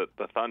the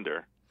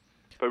Thunder,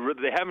 but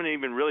they haven't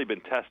even really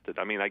been tested.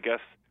 I mean, I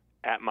guess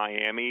at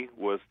Miami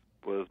was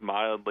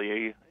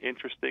mildly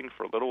interesting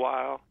for a little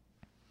while.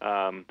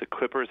 The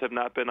Clippers have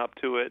not been up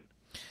to it.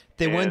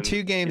 They won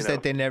 2 games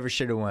that they never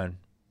should have won.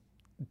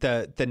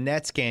 The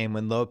Nets game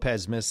when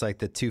Lopez missed like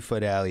the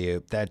 2-foot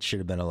alley-oop, that should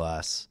have been a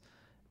loss.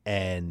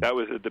 And that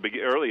was at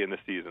early in the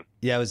season.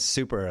 Yeah, it was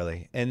super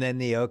early. And then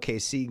the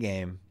OKC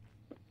game,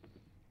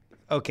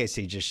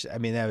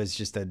 that was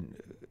just a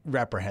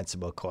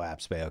reprehensible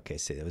collapse by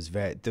OKC. It was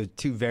the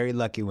 2 very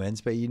lucky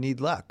wins, but you need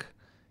luck,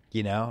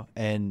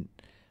 And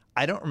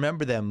I don't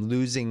remember them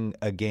losing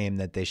a game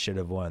that they should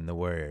have won, the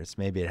Warriors.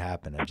 Maybe it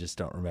happened. I just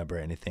don't remember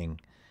anything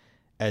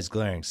as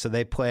glaring. So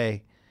they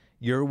play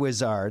your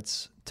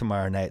Wizards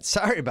tomorrow night.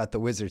 Sorry about the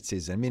Wizard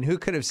season. I mean, who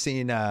could have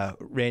seen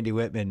Randy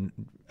Whitman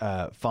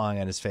falling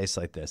on his face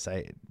like this?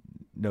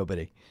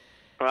 Nobody.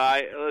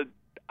 Well,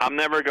 I'm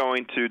never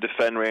going to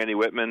defend Randy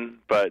Whitman,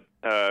 but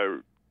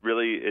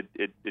really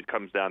it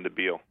comes down to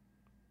Beal.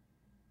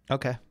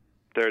 Okay.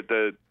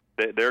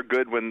 They're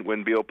good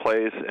when Beal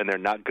plays, and they're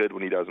not good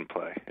when he doesn't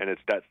play, and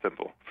it's that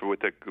simple.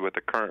 With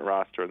the current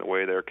roster and the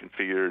way they're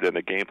configured and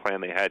the game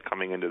plan they had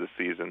coming into the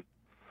season,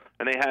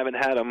 and they haven't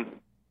had them,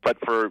 but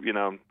for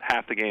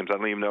half the games. I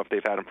don't even know if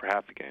they've had them for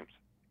half the games.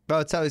 Well,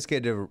 it's always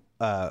good to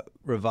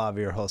revolve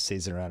your whole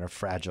season around a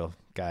fragile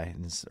guy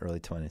in his early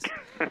 20s.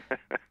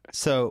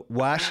 So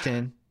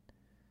Washington,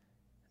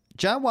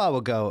 John Wall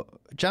will go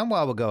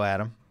at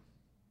him,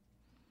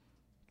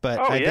 but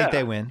I think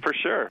they win for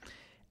sure.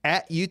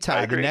 At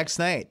Utah the next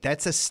night.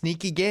 That's a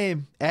sneaky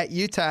game. At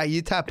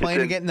Utah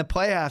playing to get in the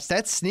playoffs.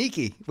 That's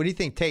sneaky. What do you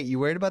think, Tate? You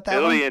worried about that?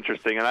 It'll be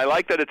interesting, and I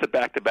like that it's a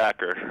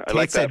back-to-backer. I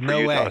like that said for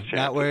no Utah's way.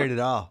 Not worried at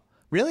all.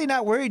 Really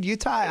not worried?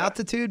 Utah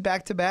altitude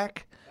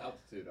back-to-back?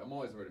 Altitude. I'm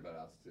always worried about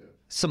altitude.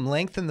 Some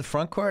length in the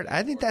front court?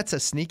 I think that's a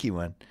sneaky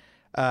one.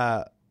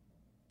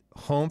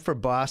 Home for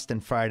Boston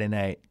Friday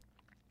night.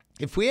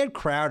 If we had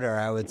Crowder,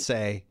 I would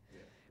say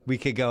we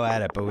could go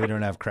at it, but we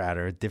don't have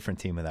Crowder. A different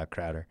team without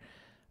Crowder.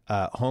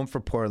 Home for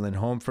Portland,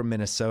 home for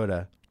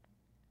Minnesota,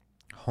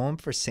 home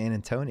for San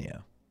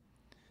Antonio.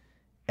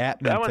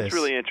 At Memphis. That one's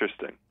really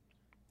interesting.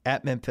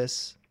 At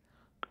Memphis,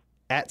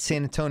 at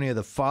San Antonio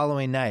the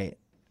following night,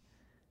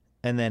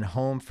 and then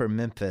home for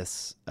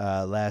Memphis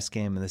last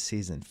game of the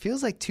season.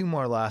 Feels like 2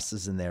 more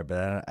losses in there,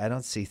 but I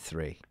don't see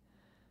 3.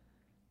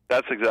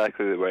 That's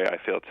exactly the way I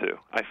feel, too.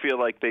 I feel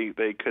like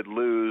they could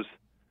lose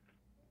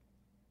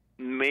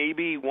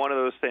maybe one of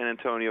those San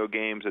Antonio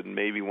games and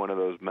maybe one of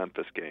those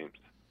Memphis games.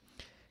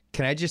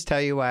 Can I just tell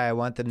you why I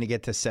want them to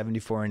get to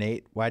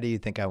 74-8? Why do you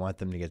think I want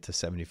them to get to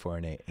 74-8?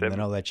 And then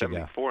I'll let you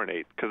go.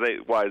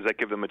 74-8. Why does that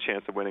give them a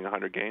chance of winning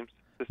 100 games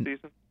this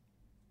season?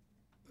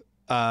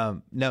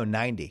 No,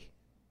 90.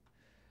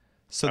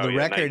 So the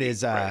record 90,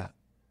 is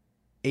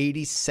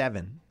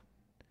 87.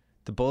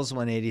 The Bulls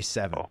won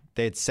 87. Oh.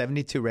 They had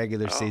 72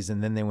 regular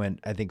season. Then they went,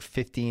 I think,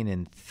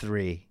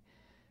 15-3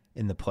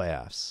 in the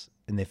playoffs,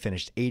 and they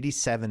finished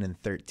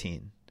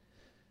 87-13.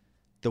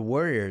 The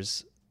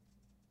Warriors,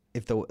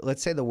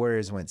 let's say the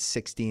Warriors went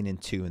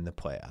 16-2 in the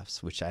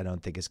playoffs, which I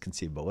don't think is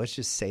conceivable. Let's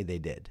just say they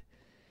did.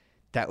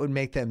 That would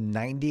make them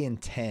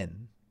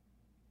 90-10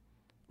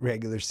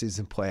 regular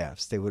season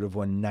playoffs. They would have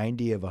won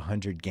 90 of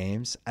 100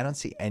 games. I don't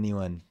see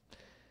anyone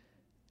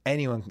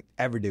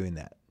ever doing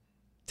that.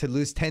 To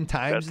lose 10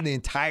 times in the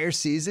entire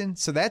season?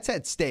 So that's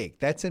at stake.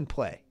 That's in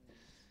play.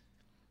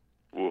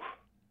 Oof.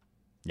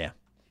 Yeah.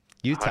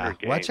 Utah.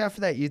 Watch out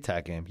for that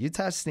Utah game.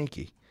 Utah's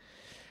sneaky.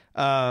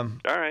 All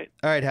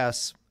right,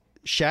 House.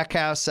 Shack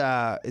House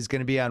is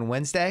going to be on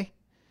Wednesday.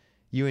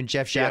 You and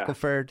Jeff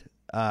Shackelford.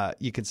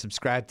 You can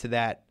subscribe to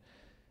that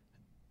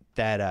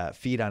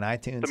feed on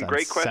iTunes. Some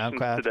great questions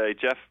SoundCloud. today.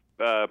 Jeff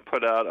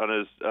put out on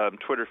his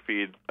Twitter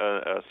feed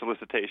a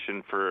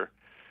solicitation for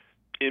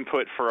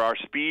input for our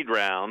speed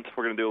round.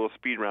 We're going to do a little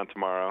speed round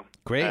tomorrow.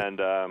 Great. And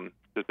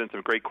there's been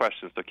some great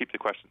questions, so keep the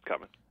questions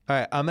coming. All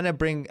right, I'm going to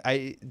bring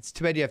it's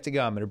too bad you have to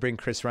go. I'm going to bring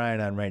Chris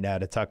Ryan on right now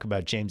to talk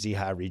about James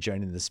Eha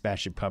rejoining the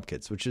Smashing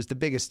Pumpkins, which is the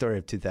biggest story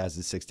of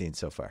 2016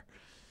 so far.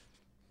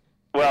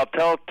 Well,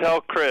 tell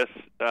Chris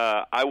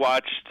I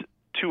watched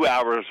 2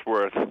 hours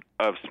worth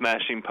of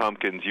Smashing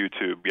Pumpkins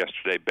YouTube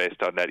yesterday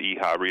based on that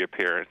Eha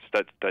reappearance,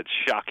 that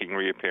shocking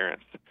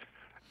reappearance.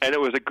 And it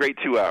was a great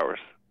 2 hours.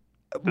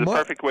 It's the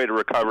perfect way to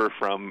recover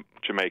from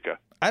Jamaica.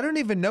 I don't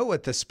even know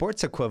what the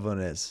sports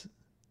equivalent is.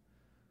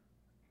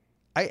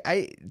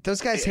 Those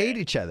guys hate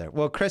each other.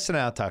 Well, Chris and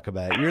I'll talk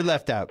about it. You're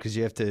left out because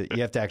you have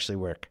to actually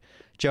work.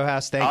 Joe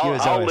House, thank you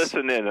as always. I'll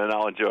listen in and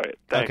I'll enjoy it.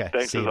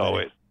 Thanks as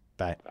always.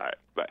 Bye. All right,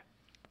 bye.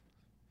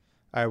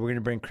 All right, we're going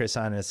to bring Chris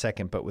on in a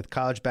second, but with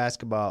college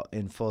basketball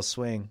in full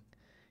swing,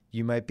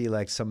 you might be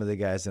like some of the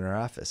guys in our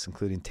office,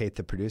 including Tate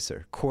the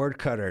producer. Cord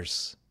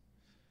cutters.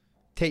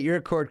 Tate, you're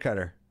a cord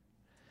cutter.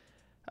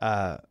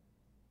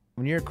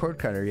 When you're a cord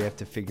cutter, you have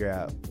to figure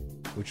out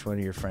which one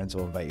of your friends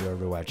will invite you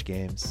over to watch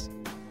games,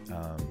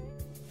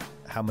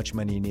 how much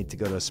money you need to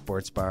go to a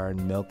sports bar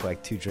and milk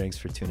like 2 drinks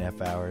for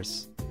 2.5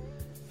 hours,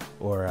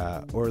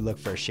 or look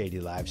for a shady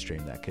live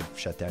stream that could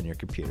shut down your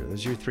computer.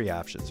 Those are your 3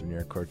 options when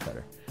you're a cord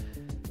cutter.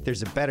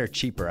 There's a better,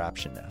 cheaper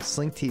option now.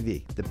 Sling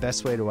TV, the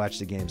best way to watch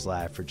the games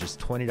live. For just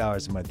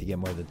 $20 a month, you get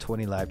more than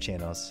 20 live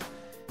channels,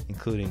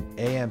 including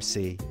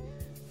AMC,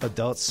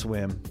 Adult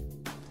Swim,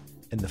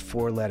 and the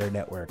 4-letter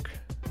network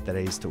that I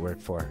used to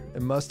work for.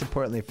 And most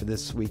importantly for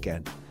this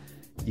weekend,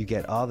 you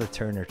get all the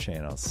Turner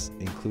channels,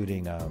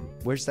 including,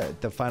 where's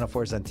that? The Final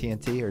Four's on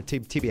TNT or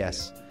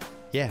TBS?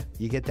 Yeah,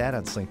 you get that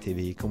on Sling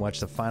TV. You can watch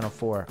the Final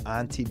Four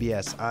on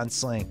TBS, on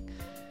Sling.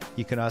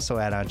 You can also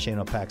add on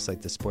channel packs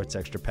like the Sports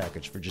Extra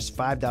package for just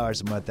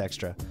 $5 a month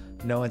extra.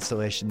 No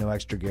installation, no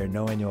extra gear,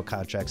 no annual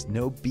contracts,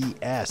 no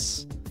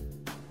BS.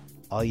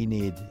 All you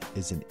need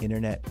is an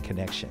internet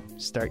connection.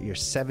 Start your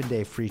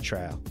 7-day free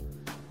trial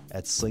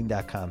at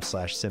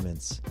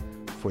sling.com/Simmons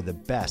for the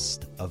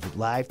best of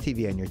live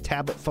TV on your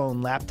tablet,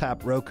 phone,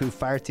 laptop, Roku,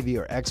 Fire TV,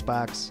 or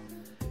Xbox.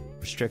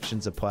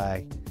 Restrictions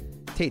apply.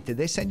 Tate, did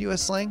they send you a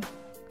Sling?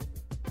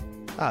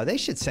 Oh, they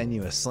should send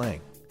you a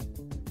Sling.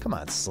 Come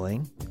on,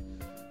 Sling.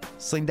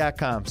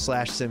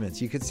 Sling.com/Simmons.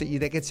 They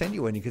could send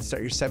you one. You could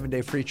start your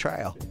 7-day free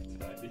trial.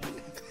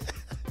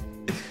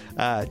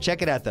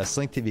 Check it out, though.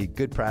 Sling TV,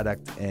 good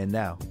product. And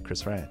now,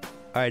 Chris Ryan.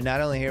 All right,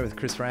 not only here with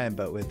Chris Ryan,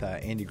 but with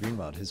Andy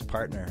Greenwald, his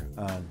partner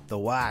on The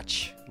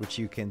Watch, which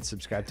you can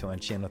subscribe to on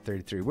Channel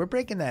 33. We're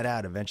breaking that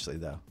out eventually,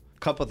 though.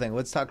 Couple things.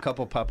 Let's talk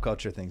couple pop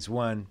culture things.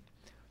 One,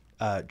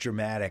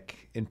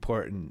 dramatic,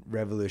 important,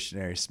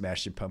 revolutionary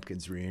Smashing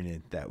Pumpkins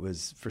reunion that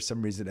was, for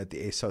some reason, at the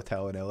Ace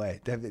Hotel in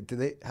L.A.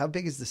 How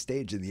big is the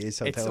stage in the Ace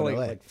Hotel in L.A.? It's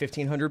only like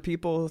 1,500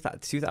 people,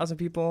 2,000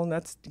 people in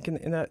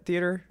that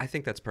theater. I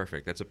think that's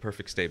perfect. That's a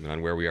perfect statement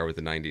on where we are with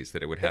the 90s,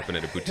 that it would happen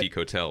at a boutique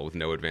hotel with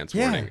no advance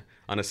warning.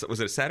 Was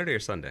it a Saturday or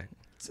Sunday?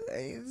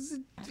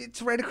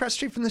 It's right across the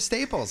street from the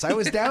Staples. I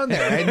was down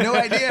there. I had no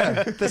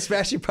idea the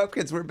Smashing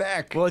Pumpkins were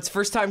back. Well, it's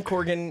first time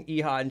Corgan,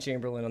 Eha, and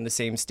Chamberlain on the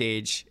same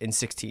stage in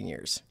 16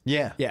 years.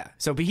 Yeah. Yeah.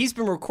 So, but he's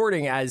been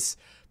recording as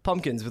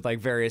Pumpkins with like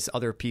various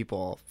other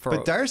people.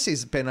 But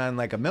Darcy's been on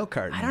like a milk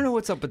carton. I don't know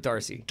what's up with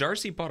Darcy.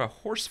 Darcy bought a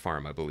horse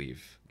farm, I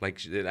believe.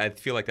 Like, I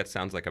feel like that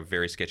sounds like a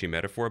very sketchy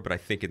metaphor, but I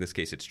think in this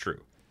case it's true.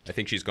 I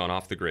think she's gone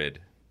off the grid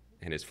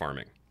and is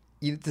farming.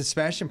 The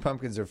Smashing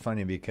Pumpkins are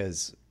funny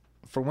because,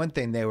 for one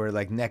thing, they were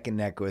like neck and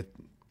neck with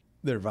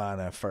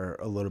Nirvana for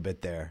a little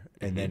bit there,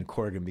 and then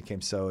Corgan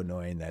became so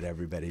annoying that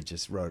everybody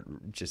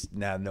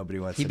now nobody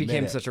wants to admit it. He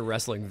became such a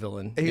wrestling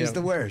villain. He was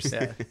the worst.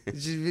 Yeah.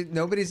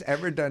 Nobody's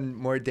ever done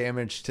more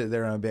damage to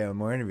their own band with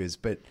more interviews,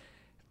 but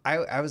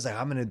I was like,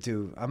 I'm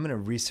gonna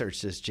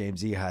research this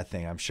James Ehod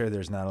thing. I'm sure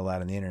there's not a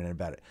lot on the internet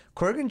about it.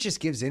 Corrigan just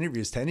gives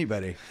interviews to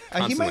anybody. He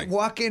Constantly. might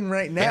walk in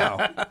right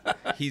now.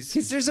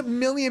 There's a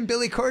million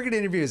Billy Corgan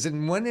interviews.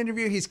 In one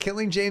interview, he's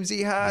killing James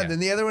Ehod,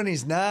 and the other one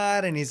he's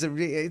not. And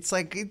it's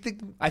like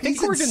I think he's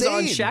Corgan's insane.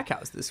 on Shack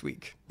House this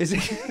week. Is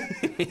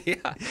he?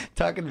 Yeah.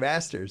 Talking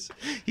Masters.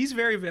 He's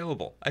very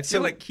available. I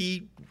feel like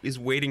he is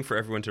waiting for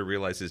everyone to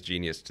realize his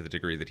genius to the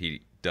degree that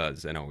he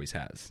does and always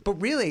has. But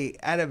really,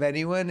 out of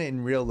anyone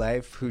in real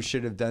life who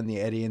should have done the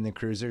Eddie and the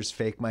Cruisers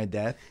Fake My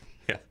Death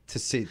to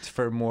see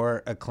for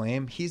more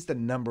acclaim, he's the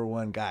number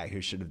one guy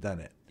who should have done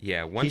it.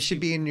 Yeah, he should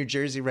be in New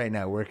Jersey right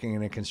now working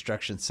in a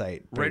construction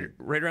site. Right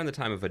around the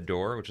time of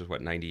Adore, which is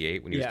what,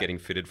 98, when he was getting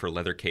fitted for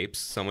leather capes,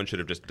 someone should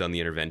have just done the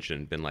intervention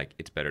and been like,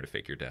 it's better to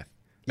fake your death.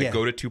 Like,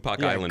 go to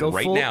Tupac Island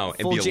right now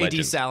and be a full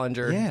legend. JD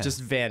Salinger, just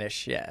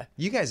vanish,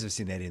 You guys have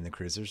seen Eddie and the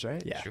Cruisers,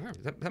 right? Yeah. Sure. Is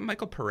that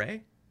Michael Pare?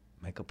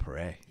 Michael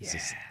Pare. Yeah. Is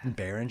this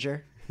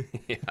Behringer?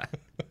 Yeah.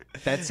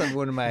 That's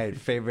one of my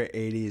favorite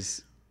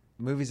 80s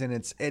movies, and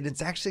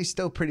it's actually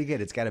still pretty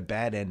good. It's got a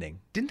bad ending.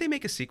 Didn't they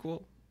make a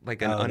sequel?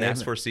 Like an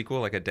unasked for sequel,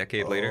 like a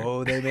decade later?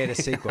 Oh, they made a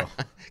sequel.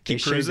 Keep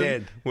sure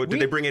cruising? did.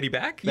 Did they bring Eddie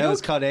back? That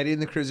was called Eddie and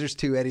the Cruisers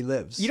 2, Eddie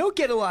Lives. You don't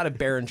get a lot of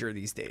Behringer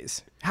these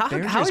days. How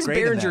Behringer's has great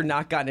in Behringer that.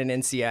 not gotten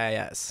an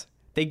NCIS?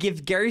 They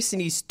give Gary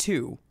Sinise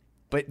 2,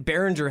 but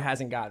Behringer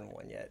hasn't gotten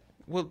one yet.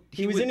 Well,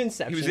 he was in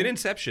Inception. He was in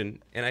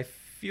Inception, and I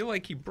feel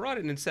like he brought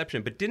it in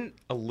Inception, but didn't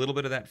a little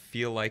bit of that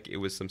feel like it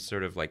was some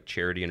sort of like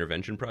charity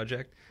intervention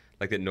project?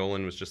 Like that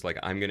Nolan was just like,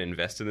 I'm going to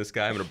invest in this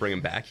guy. I'm going to bring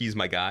him back. He's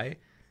my guy.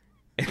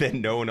 And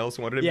then no one else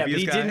wanted him to be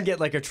his guy? Yeah, but he didn't get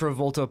like a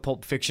Travolta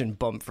Pulp Fiction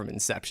bump from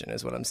Inception,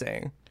 is what I'm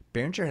saying.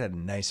 Behringer had a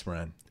nice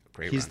run.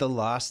 He's the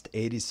lost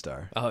 80s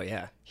star. Oh,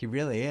 yeah. He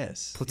really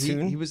is.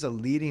 Platoon? He was a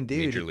leading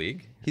dude. Major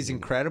League? He's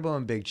incredible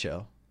in Big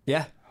Chill.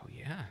 Yeah. Oh,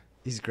 yeah.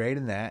 He's great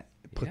in that.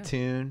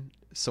 Platoon,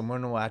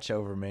 Someone to Watch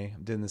Over Me.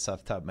 I'm doing this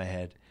off the top of my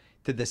head.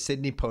 Did the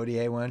Sidney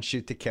Poitier one,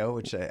 Shoot to Kill,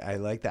 which I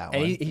like that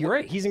one. And you're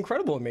right. He's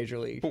incredible in Major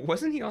League. But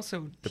wasn't he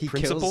also the He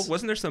principal? kills-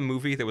 Wasn't there some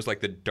movie that was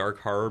like the dark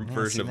horror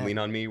version seen of that. Lean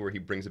on Me where he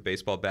brings a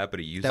baseball bat but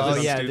he uses That it was- on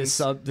Oh, yeah, students?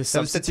 the That was the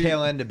substitute.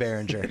 tail end of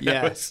Behringer.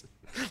 Yeah. That was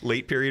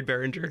late period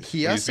Behringer.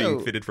 He when was also-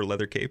 being fitted for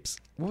leather capes.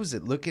 What was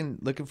it? Looking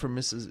for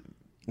Mr.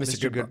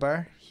 Mr.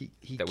 Goodbar? He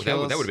That would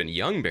kills, have been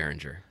young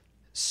Behringer.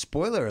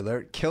 spoiler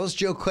alert, kills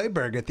Joe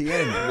Clayburgh at the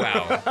end.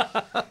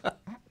 Wow.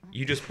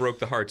 You just broke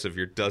the hearts of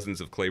your dozens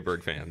of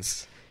Clayburgh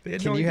fans. They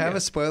had Can no you have idea.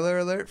 a spoiler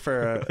alert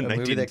for a movie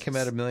 19 that came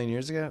out a million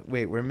years ago?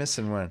 Wait, we're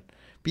missing one.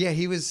 But yeah,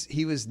 he was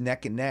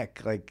neck and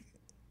neck. Like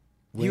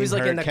He was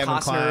like William in the Hurt, Kevin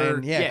Costner,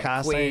 Kline. Yeah,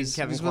 Costner. Quaid, He's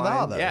Kevin with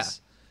all Kline. those. Yeah.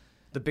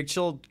 The Big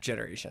Chill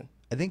generation.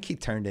 I think he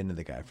turned into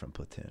the guy from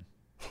Platoon.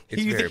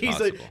 It's You very think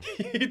possible.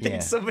 you think Yeah.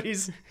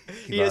 somebody's...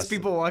 He has lost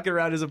people walking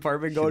around his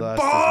apartment going,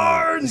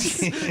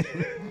 lost his Barnes!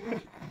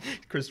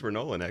 Christopher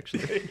Nolan,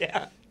 actually.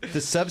 Yeah.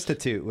 The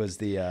Substitute was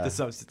the The The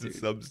substitute.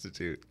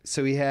 substitute.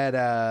 so we had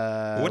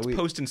What's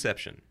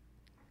post-Inception?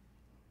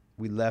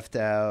 we left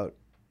out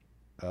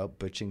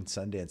Butching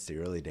Sundance, the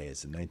early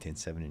days in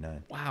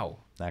 1979. Wow.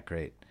 Not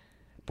great.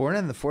 Born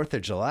on the 4th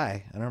of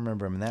July. I don't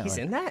remember him in that He's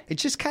one. in that? It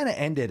just kind of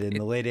ended in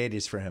the late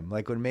 80s for him.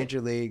 Like when Major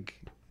League,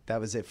 that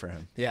was it for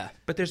him. Yeah.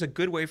 But there's a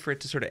good way for it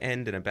to sort of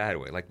end in a bad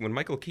way. Like when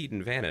Michael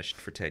Keaton vanished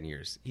for 10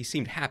 years, he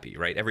seemed happy,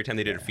 right? Every time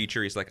they did a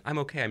feature, he's like, I'm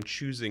okay, I'm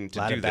choosing to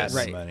A lot do of this.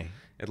 Batman money.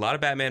 A lot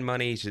of Batman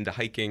money. He's into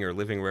hiking or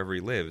living wherever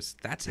he lives.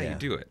 That's how you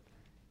do it.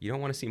 You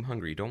don't want to seem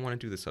hungry. You don't want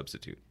to do the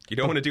substitute. You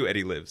don't want to do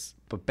Eddie Lives.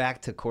 But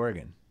back to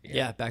Corrigan.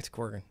 Yeah, back to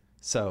Corrigan.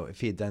 So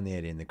if he had done the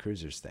Eddie and the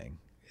Cruisers thing,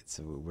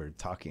 we're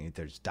talking.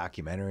 There's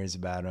documentaries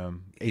about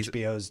him.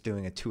 HBO's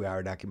doing a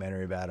 2-hour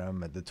documentary about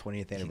him at the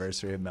 20th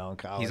anniversary of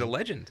Melancholy. He's a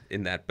legend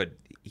in that, but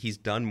he's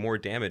done more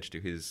damage to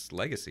his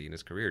legacy and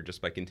his career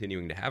just by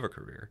continuing to have a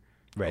career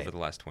over the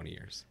last 20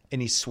 years.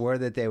 And he swore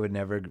that they would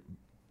never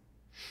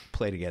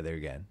play together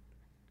again.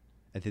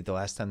 I think the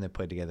last time they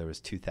played together was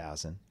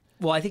 2000.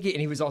 Well, I think and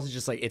he was also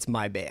just like, it's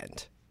my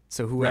band.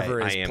 So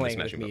whoever I is am the playing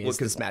with Smashing me Pumpkins. is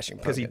the Smashing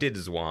Because he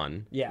Pumpkins. did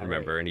Zwan,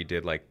 remember? right. And he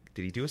did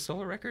did he do a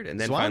solo record? And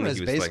then Swan finally was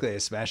he was basically like, a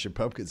Smashing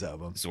Pumpkins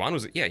album. Zwan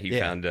was, he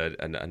found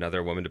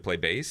another woman to play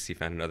bass. He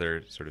found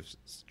another sort of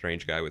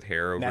strange guy with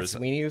hair over Matt his...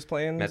 Sweeney was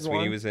playing. Matt Zwan?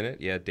 Sweeney was in it.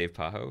 Yeah, Dave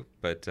Pajo.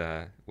 But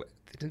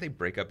didn't they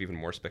break up even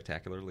more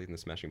spectacularly than the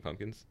Smashing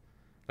Pumpkins?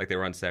 Like they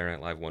were on Saturday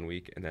Night Live one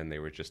week, and then they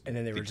were just... And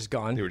then they were just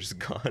gone? They were just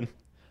gone.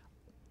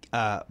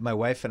 My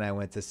wife and I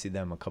went to see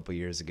them a couple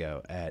years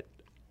ago at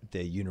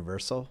the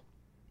Universal,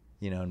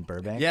 in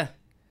Burbank. Yeah.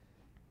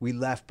 We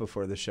left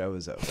before the show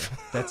was over.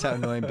 That's how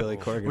annoying Billy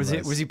Corgan was.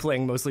 Was he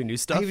playing mostly new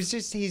stuff? He was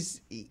just,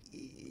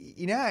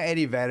 you know how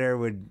Eddie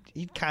Vedder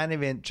he'd kind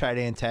of try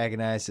to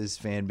antagonize his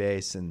fan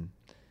base and,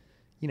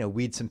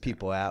 weed some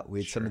people out,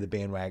 weed some of the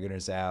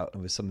bandwagoners out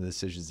with some of the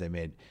decisions they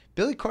made.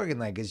 Billy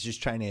Corgan, is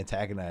just trying to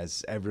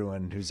antagonize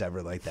everyone who's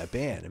ever liked that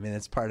band. I mean,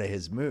 that's part of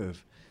his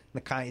move.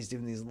 He's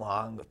doing these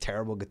long,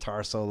 terrible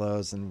guitar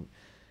solos, and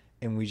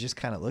we just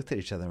kind of looked at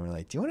each other and we're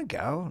like, do you want to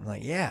go? I'm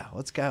like, yeah,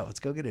 let's go. Let's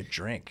go get a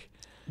drink.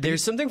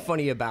 There's something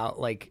funny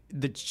about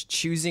the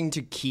choosing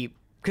to keep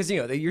because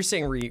you're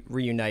saying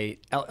reunite.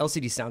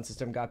 LCD Sound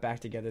System got back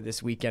together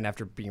this weekend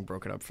after being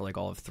broken up for like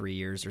all of 3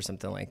 years or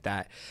something like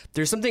that.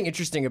 There's something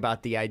interesting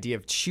about the idea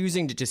of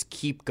choosing to just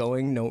keep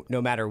going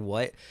no matter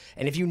what.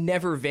 And if you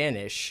never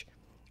vanish,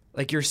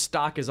 like your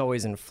stock is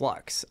always in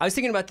flux. I was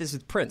thinking about this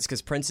with Prince,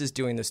 because Prince is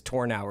doing this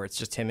tour now where it's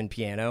just him and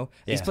piano.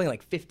 Yeah. He's playing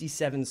like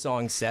 57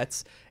 song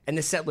sets, and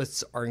the set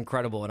lists are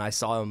incredible. And I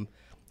saw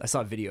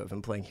a video of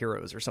him playing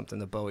Heroes or something,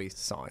 the Bowie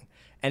song,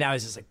 and I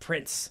was just like,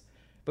 Prince.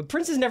 But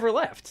Prince has never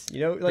left,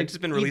 Like he's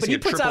been releasing he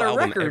puts a triple out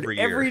a album record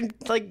every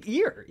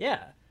year.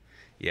 Yeah.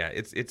 Yeah,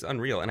 it's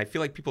unreal, and I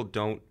feel like people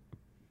don't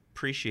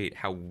appreciate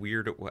how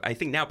weird it was. I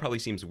think now it probably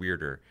seems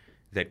weirder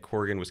that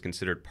Corgan was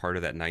considered part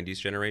of that '90s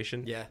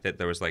generation. Yeah. That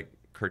there was like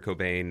Kurt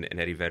Cobain and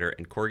Eddie Vedder,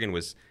 and Corgan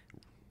was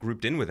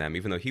grouped in with them,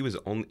 even though he was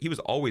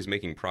always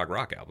making prog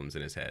rock albums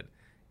in his head,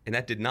 and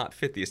that did not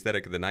fit the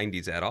aesthetic of the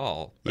 '90s at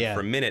all. But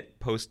for a minute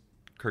post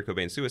Kurt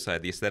Cobain's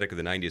suicide, the aesthetic of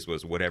the 90s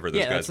was whatever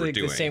those guys were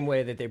doing. The same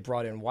way that they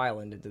brought in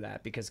Weiland into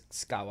that, because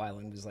Scott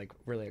Weiland was like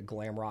really a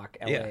glam rock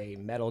LA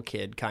metal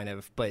kid kind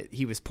of, but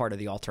he was part of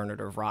the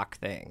alternative rock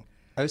thing.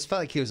 I always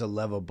felt like he was a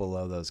level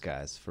below those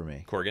guys for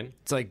me. Corgan?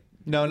 It's like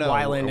No,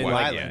 Weiland and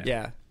Weiland.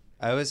 Yeah.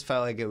 I always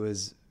felt like it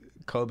was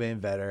Cobain,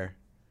 Vedder,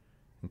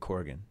 and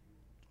Corgan.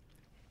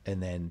 And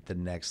then the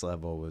next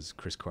level was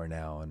Chris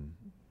Cornell and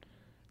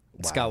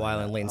Scott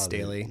Weiland, Lane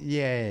Staley.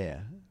 Yeah.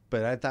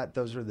 But I thought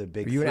those were the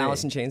big Are you three. an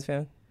Alice in Chains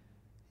fan?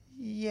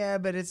 Yeah,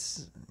 but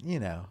it's,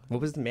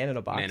 What was the Man in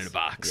a Box? Man in a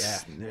Box. Yeah.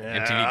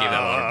 MTV gave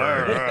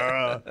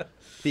that one a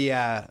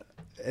burn.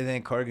 And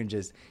then Corgan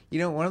just,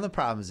 one of the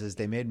problems is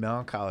they made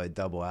Melancholy a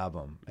double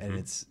album,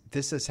 and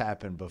this has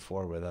happened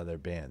before with other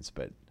bands,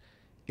 but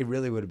it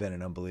really would have been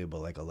an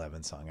unbelievable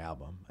 11-song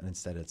album, and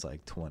instead it's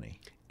like 20.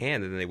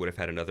 And then they would have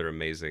had another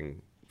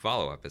amazing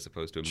follow-up as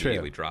opposed to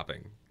immediately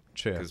dropping.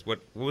 True. Because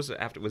what was it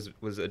after?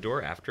 Was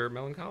Adore after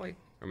Melancholy?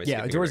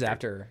 Adore's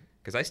after.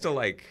 Because I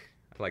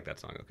like that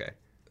song. Okay.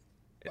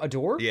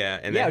 Adore? Yeah,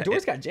 and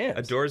Adore's got jams.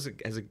 Adore's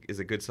is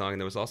a good song, and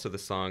there was also the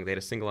song, they had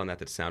a single on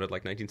that sounded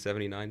like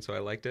 1979, so I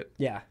liked it.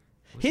 Yeah.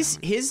 His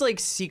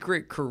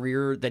secret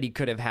career that he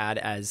could have had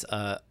as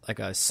a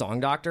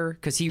song doctor,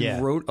 because he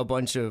wrote a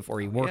bunch of, or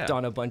he worked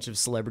on a bunch of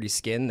Celebrity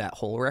Skin, that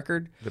whole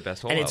record. The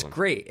best whole album. And album. it's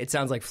great. It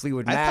sounds like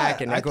Fleetwood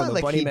Mac and Echo and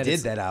the Bunnymen. He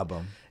did that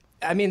album.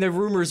 I mean, the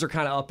rumors are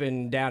kind of up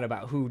and down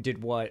about who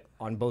did what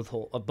on both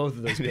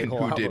of those big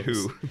whole albums.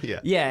 Who did who?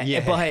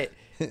 Yeah. But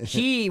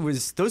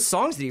those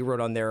songs that he wrote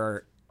on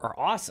there are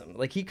awesome.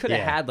 Like, he could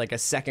have had like a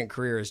second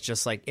career as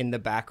just like in the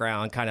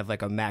background, kind of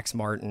like a Max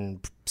Martin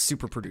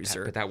super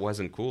producer. But that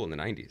wasn't cool in the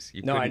 90s.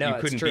 You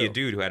couldn't be a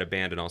dude who had a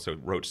band and also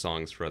wrote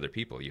songs for other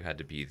people. You had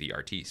to be the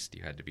artiste.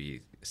 You had to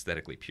be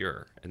aesthetically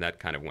pure, and that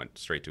kind of went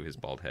straight to his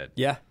bald head.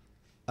 Yeah.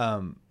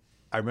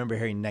 I remember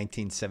hearing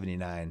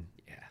 1979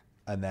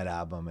 on that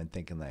album and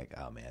thinking like,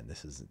 oh man,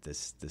 this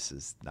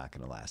is not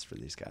going to last for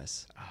these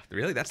guys. Oh,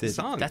 really? That's the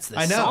song. That's the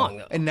I know. song,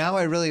 though. And now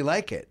I really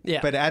like it. Yeah.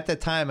 But at the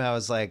time I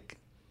was like,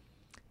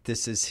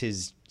 this is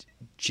his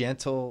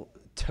gentle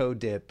toe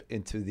dip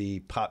into the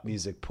pop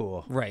music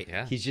pool. Right.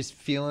 Yeah. He's just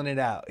feeling it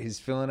out. He's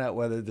feeling out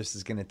whether this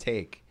is going to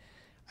take.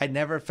 I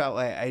never felt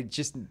like, I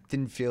just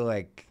didn't feel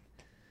like,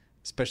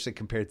 especially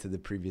compared to the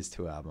previous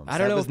two albums. I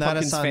don't know That was if not a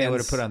Pumpkins song they would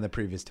have fans- put on the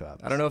previous two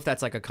albums. I don't know if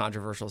that's like a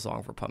controversial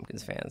song for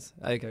Pumpkins fans.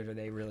 I think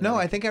they really No,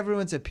 I think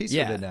everyone's at peace with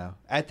Yeah. it now.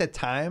 At the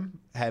time,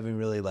 having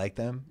really liked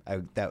them,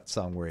 that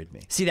song worried me.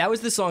 See, that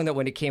was the song that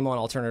when it came on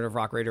alternative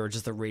rock radio or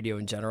just the radio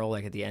in general,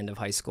 like at the end of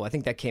high school, I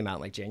think that came out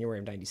in like January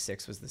of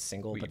 '96 was the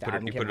single. But the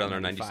album you came put it out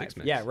on our in 96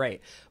 mix. Yeah, right.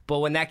 But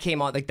when that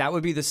came out, like that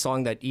would be the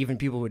song that even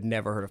people who had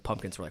never heard of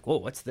Pumpkins were like, "Whoa,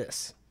 what's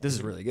this? This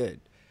is really good."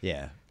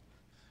 Yeah.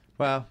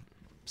 Well,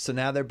 so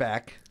now they're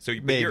back. So,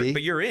 but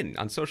maybe. you're in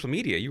on social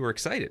media. You were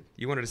excited.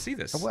 You wanted to see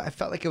this. Well, I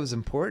felt like it was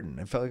important.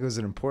 I felt like it was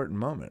an important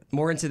moment.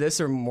 More into this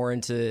or more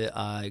into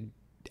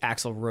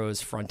Axl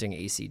Rose fronting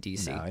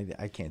AC/DC? No,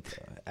 I can't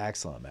tell.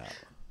 Axl, I'm out.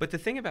 But the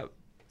thing about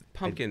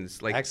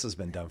Pumpkins, like Axl's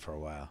been done for a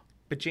while.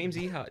 But James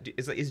Iha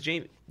is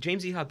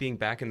James Iha being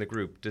back in the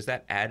group. Does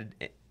that add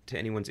to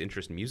anyone's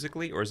interest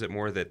musically, or is it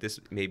more that this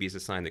maybe is a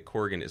sign that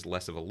Corgan is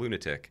less of a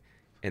lunatic,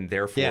 and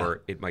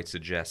therefore it might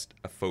suggest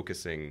a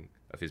focusing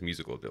of his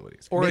musical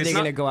abilities? Or are they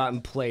going to go out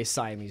and play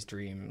Siamese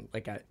Dream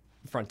like at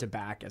front to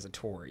back as a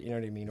tour? You know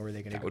what I mean? Or are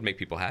they going to? That would make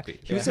people happy.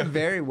 He was a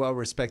very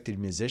well-respected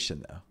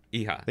musician, though.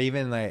 Iha.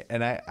 Even like,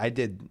 and I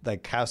did,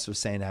 like House was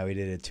saying how he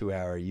did a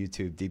 2-hour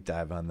YouTube deep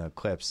dive on the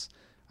clips.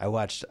 I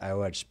watched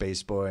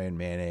Space Boy and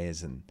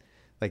Mayonnaise, and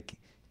like,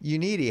 you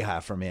need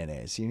Iha for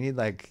Mayonnaise. You need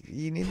like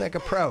a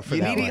pro for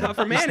You that need one. Iha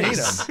for Mayonnaise.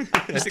 Just need him.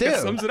 I think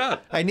that sums it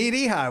up. I need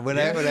Iha when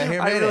I hear Mayonnaise.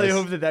 I really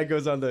hope that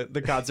goes on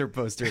the concert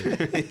poster.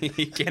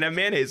 You can't have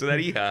mayonnaise without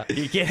Iha.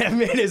 You can't have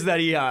Mayonnaise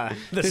that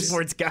the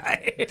sports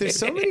guy. There's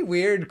so many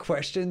weird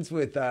questions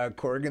with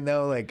Corgan,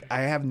 though. Like,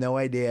 I have no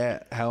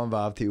idea how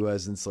involved he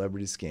was in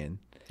Celebrity Skin.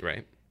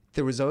 Right.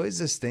 There was always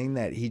this thing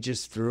that he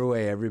just threw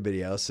away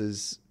everybody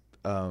else's.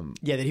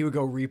 Yeah, that he would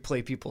go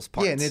replay people's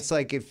parts. Yeah, and it's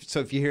like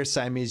if you hear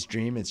Siamese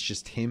Dream, it's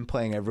just him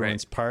playing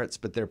everyone's parts,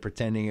 but they're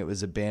pretending it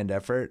was a band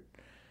effort.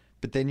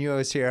 But then you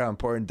always hear how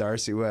important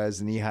Darcy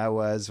was and Ehi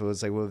was. It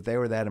was like, well, if they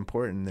were that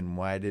important, then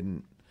why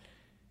didn't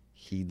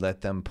he let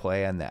them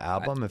play on the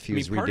album if he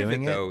was part of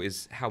redoing it, though,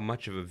 is how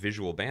much of a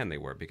visual band they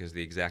were, because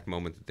the exact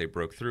moment that they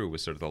broke through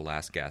was sort of the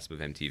last gasp of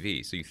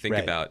MTV. So you think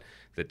about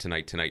the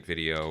Tonight Tonight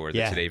video or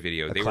the Today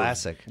video. They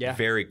classic. were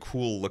very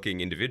cool-looking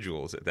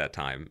individuals at that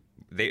time.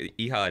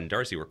 Ehi and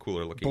Darcy were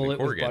cooler looking Bullet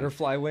than Corgan. with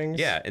butterfly wings.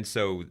 Yeah, and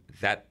so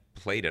that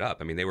played it up.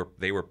 I mean,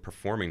 they were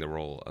performing the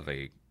role of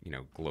a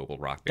global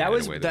rock band. That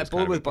was in a way that was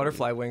Bullet kind of with important.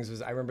 butterfly wings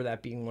was. I remember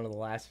that being one of the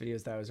last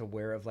videos that I was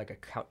aware of, like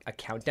a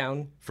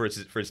countdown for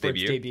its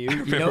debut. I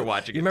remember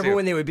watching it. You remember too.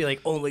 when they would be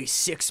like, only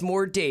 6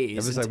 more days.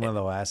 It was like one of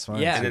the last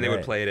ones. Yeah. And then they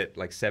would play it at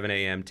like 7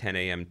 a.m., 10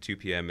 a.m., 2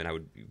 p.m., and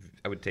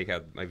I would take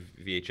out my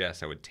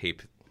VHS. I would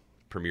tape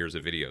premieres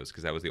of videos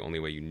because that was the only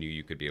way you knew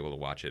you could be able to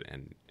watch it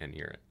and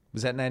hear it.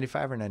 Was that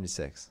 95 or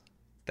 96?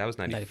 That was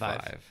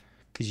 95.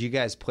 Because you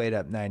guys played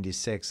up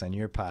 96 on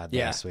your pod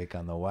last week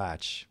on The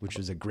Watch, which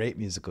was a great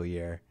musical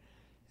year.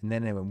 And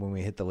then when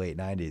we hit the late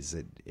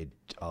 90s, it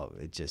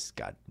just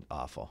got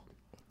awful.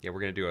 Yeah, we're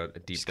going to do a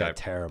deep Just got dive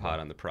terrible.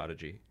 pod on the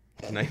Prodigy.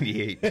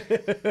 98. I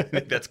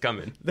think that's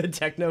coming. the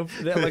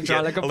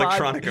electronica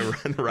pod.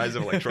 Electronica, the rise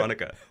of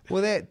electronica.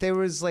 Well, there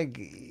was like,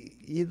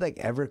 you'd like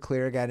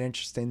Everclear got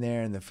interesting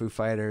there, and the Foo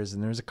Fighters,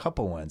 and there was a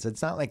couple ones.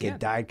 It's not like it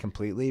died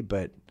completely,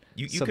 but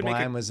You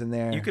Sublime was in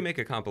there. You can make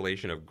a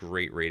compilation of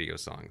great radio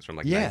songs from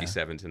like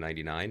 97 to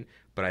 99,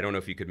 but I don't know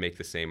if you could make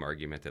the same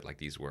argument that like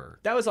these were.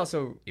 That was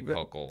also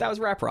epochal. That was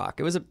rap rock.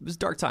 It was a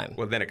dark time.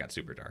 Well, then it got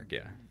super dark,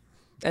 yeah.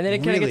 And then it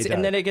kind of Really gets dark.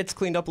 and then it gets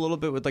cleaned up a little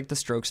bit with like the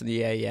Strokes and the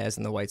Yeah Yeahs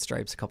and the White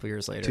Stripes a couple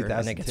years later,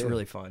 and it gets 2002.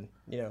 really fun.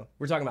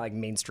 We're talking about like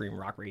mainstream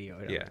rock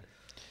radio. Yeah.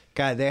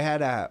 God, they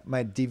had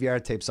my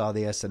DVR tapes all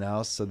the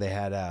SNLs, so they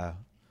had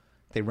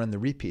they run the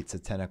repeats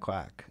at 10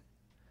 o'clock.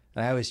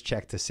 And I always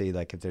check to see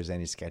like if there's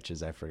any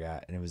sketches I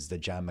forgot, and it was the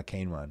John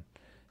McCain one,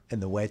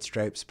 and the White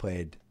Stripes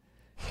played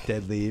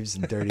Dead Leaves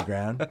and Dirty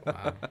Ground.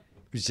 Wow.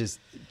 It was just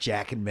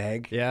Jack and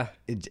Meg. Yeah.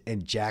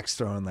 And Jack's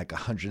throwing like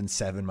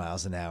 107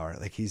 miles an hour.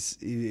 Like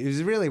it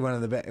was really one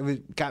of the best.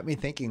 It got me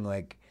thinking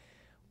like,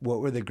 what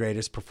were the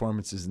greatest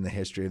performances in the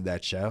history of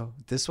that show?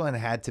 This one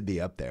had to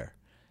be up there.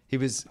 He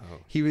was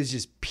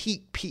just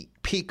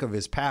peak of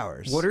his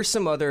powers. What are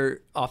some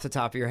other off the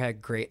top of your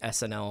head great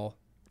SNL?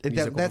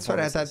 That's what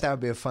I thought that would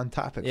be a fun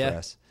topic for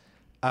us.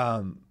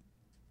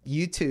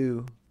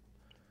 U2.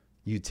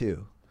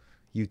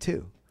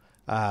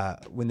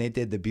 When they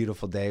did The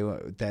Beautiful Day,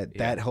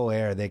 that whole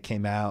era, they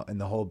came out and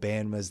the whole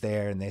band was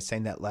there and they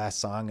sang that last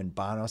song and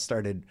Bono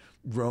started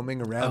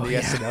roaming around the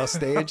SNL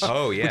stage.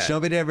 Which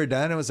nobody had ever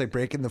done. It was like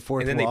breaking the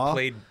fourth wall. And then they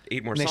played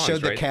 8 more and songs, they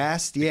showed right? the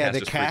cast.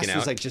 The cast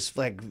was out. like just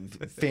like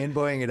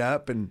fanboying it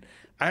up, and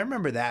I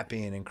remember that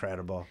being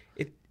incredible.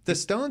 The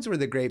Stones were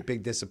the great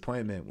big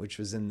disappointment, which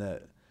was in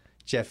the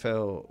Jeff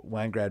Hill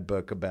Weingrad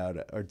book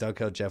or Doug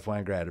Hill Jeff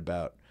Weingrad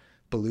about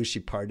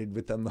Belushi partied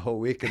with them the whole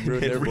week and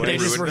ruined their They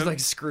voice. just were like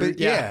screwed.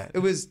 But it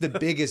was the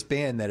biggest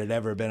band that had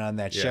ever been on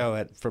that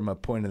show from a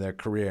point of their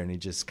career, and he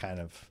just kind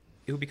of...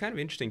 It would be kind of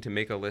interesting to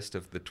make a list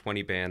of the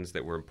 20 bands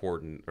that were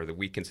important or that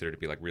we consider to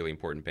be like really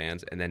important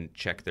bands and then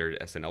check their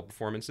SNL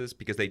performances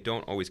because they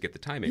don't always get the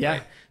timing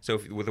right. So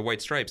with the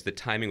White Stripes, the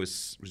timing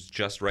was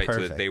just right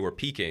so that they were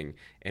peaking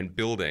and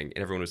building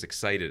and everyone was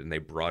excited and they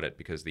brought it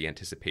because the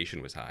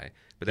anticipation was high.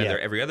 But then there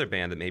are every other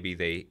band that maybe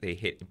they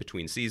hit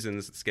between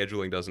seasons,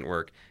 scheduling doesn't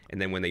work, and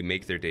then when they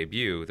make their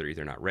debut, they're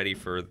either not ready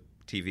for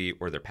TV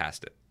or they're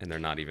past it and they're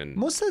not even...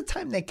 Most of the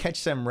time they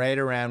catch them right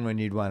around when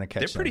you'd want to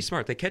catch them. They're pretty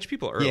smart. They catch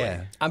people early.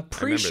 Yeah. I'm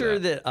pretty sure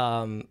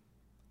that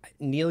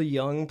Neil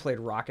Young played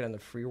Rocket on the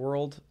Free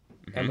World,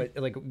 and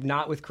like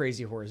not with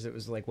Crazy Horse. It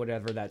was like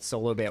whatever that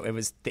solo band. It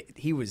was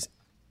he was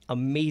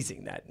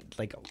amazing. That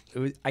like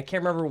I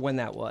can't remember when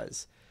that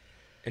was.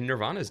 And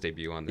Nirvana's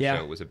debut on the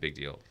show was a big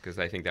deal because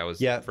I think that was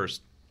the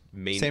first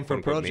Same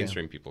for Pearl Jam.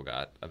 mainstream people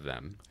got of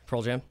them.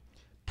 Pearl Jam.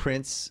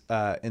 Prince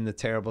in the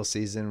terrible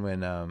season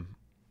when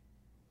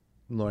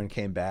Lauren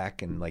came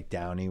back and like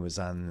Downey was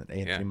on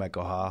Anthony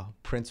Michael Hall.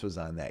 Prince was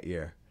on that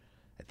year.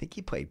 I think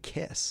he played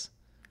Kiss.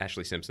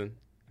 Ashley Simpson.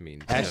 I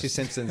mean, Ashley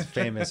Simpson's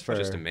famous for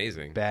just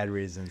amazing bad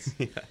reasons.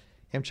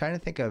 I'm trying to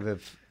think of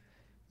if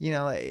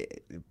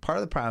part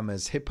of the problem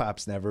is hip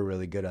hop's never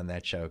really good on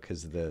that show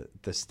because of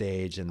the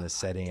stage and the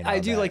setting. And I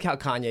all do that. like how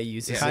Kanye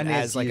uses it Kanye's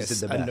as like used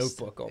it the a best.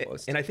 notebook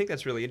almost. And I think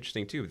that's really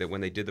interesting too. That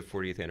when they did the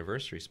 40th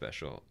anniversary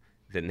special,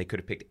 then they could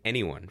have picked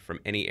anyone from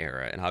any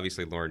era. And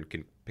obviously Lauren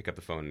can pick up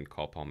the phone and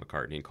call Paul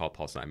McCartney and call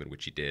Paul Simon,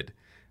 which he did.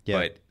 Yeah.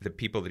 But the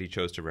people that he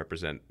chose to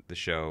represent the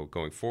show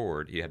going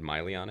forward, he had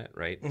Miley on it,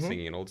 right?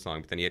 Singing an old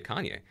song, but then he had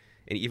Kanye.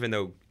 And even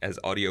though, as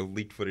audio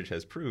leaked footage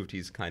has proved,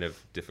 he's kind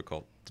of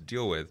difficult to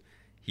deal with,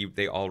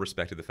 they all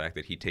respected the fact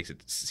that he takes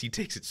it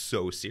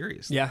so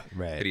seriously. Yeah.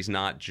 Right. That he's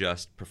not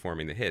just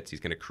performing the hits. He's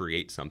going to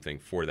create something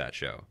for that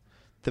show.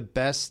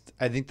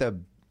 I think the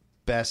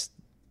best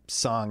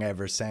song I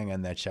ever sang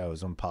on that show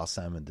was when Paul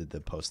Simon did the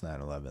post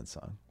 9/11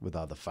 song with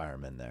all the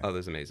firemen there. Oh,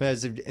 that's amazing. But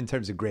as in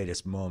terms of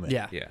greatest moment.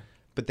 Yeah.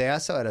 But they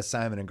also had a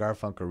Simon and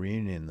Garfunkel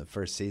reunion in the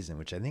first season,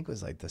 which I think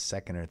was like the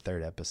second or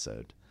third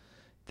episode.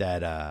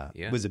 that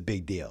was a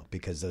big deal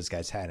because those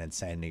guys hadn't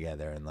sang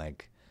together in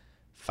like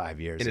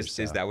 5 years. And or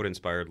so. is that what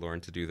inspired Lauren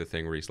to do the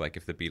thing where he's like,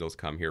 if the Beatles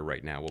come here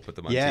right now, we'll put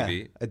them on yeah,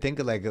 TV? I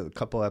think like a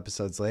couple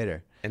episodes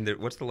later. And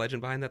what's the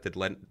legend behind that?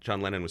 That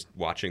John Lennon was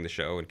watching the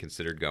show and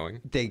considered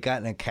going? They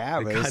got in a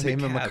cab. They It was got in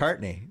him a and cab.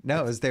 McCartney. No,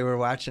 it was they were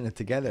watching it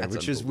together, That's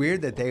which was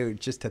weird that they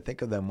just to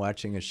think of them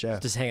watching a show.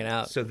 Just hanging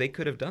out. So they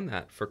could have done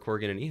that for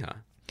Corgan and Eha.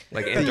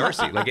 Like, and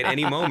Darcy. Like, at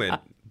any moment,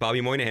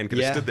 Bobby Moynihan could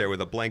have stood there with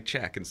a blank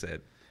check and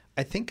said...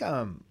 I think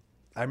I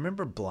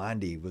remember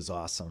Blondie was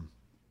awesome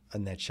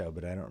on that show,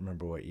 but I don't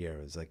remember what year.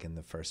 It was like in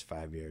the first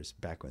 5 years,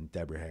 back when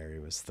Deborah Harry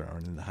was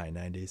thrown in the high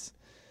 90s.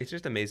 It's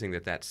just amazing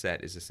that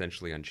set is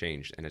essentially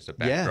unchanged, and it's a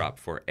backdrop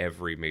for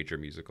every major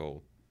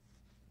musical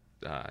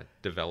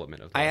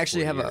development of the I last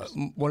actually 40 have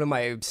years. one of my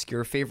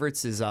obscure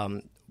favorites is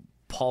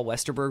Paul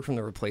Westerberg from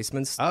The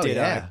Replacements Oh, did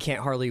yeah.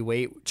 Can't Hardly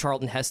Wait.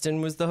 Charlton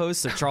Heston was the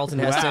host, so Charlton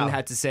Heston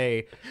had to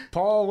say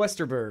Paul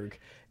Westerberg.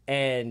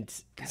 And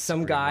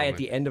some guy at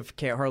the end of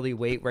Can't Hardly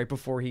Wait, right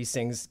before he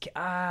sings,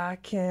 I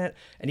can't,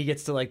 and he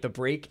gets to like the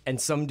break, and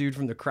some dude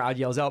from the crowd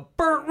yells out,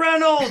 Burt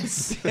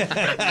Reynolds!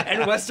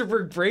 And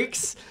Westerberg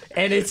breaks,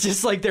 and it's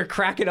just like they're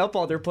cracking up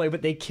while they're playing,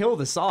 but they kill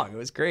the song. It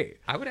was great.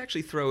 I would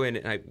actually throw in,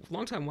 and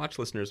longtime watch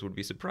listeners would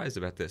be surprised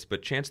about this,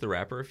 but Chance the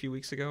Rapper a few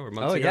weeks ago or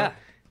months ago. Yeah.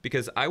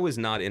 Because I was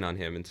not in on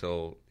him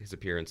until his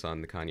appearance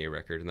on the Kanye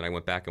record, and then I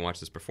went back and watched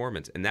his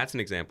performance, and that's an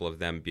example of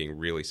them being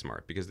really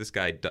smart, because this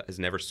guy has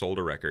never sold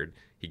a record.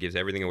 He gives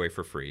everything away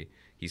for free.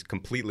 He's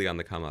completely on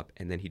the come up,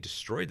 and then he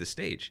destroyed the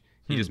stage.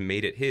 He just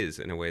made it his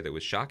in a way that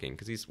was shocking,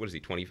 because he's,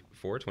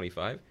 24,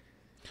 25?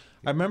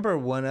 I remember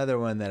one other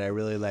one that I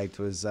really liked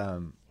was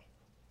Eminem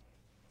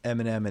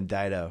and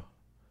Dido.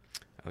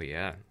 Oh,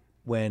 yeah.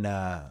 When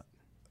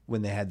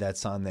they had that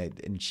song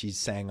and she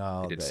sang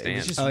all They did it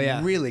was Stand.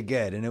 just really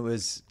good, and it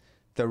was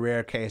the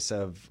rare case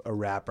of a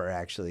rapper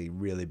actually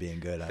really being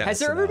good on Has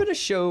there SNL. ever been a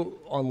show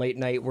on late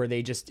night where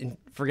they just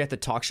forget the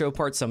talk show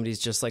part? Somebody's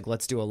just like,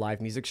 let's do a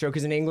live music show?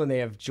 Because in England they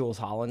have Jules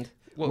Holland,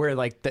 where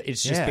like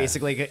it's just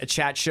basically like a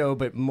chat show,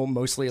 but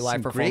mostly a live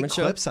some performance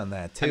great show. clips on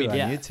that too on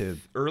YouTube?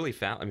 Early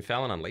Fallon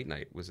on late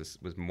night was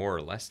more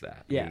or less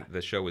that. I Yeah. mean,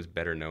 the show was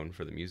better known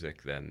for the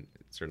music than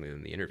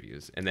the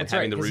interviews, and then That's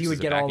having right, the Roots because you would as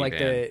a get all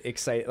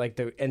backing like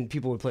band. and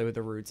people would play with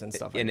the Roots and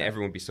stuff. And like that.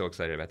 everyone would be so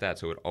excited about that,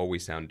 so it would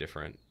always sound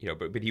different,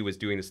 But he was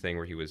doing this thing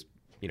where he was,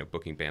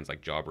 booking bands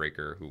like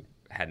Jawbreaker who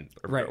hadn't,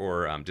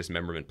 or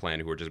Dismemberment Plan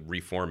who were just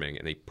reforming,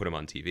 and they put him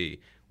on TV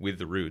with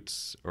the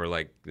Roots, or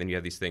like then you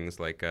have these things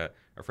like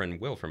our friend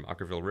Will from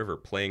Ockerville River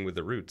playing with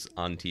the Roots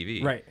on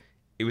TV. Right.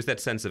 It was that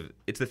sense of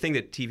it's the thing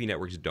that TV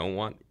networks don't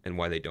want, and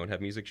why they don't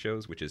have music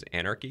shows, which is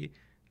anarchy.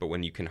 But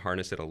when you can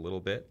harness it a little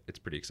bit, it's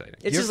pretty exciting.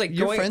 It's just like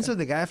you're friends with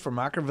the guy from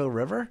Ockerville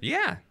River?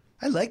 Yeah,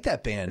 I like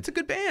that band. it's a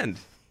good band.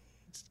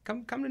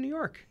 Come to New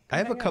York. I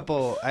have a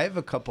couple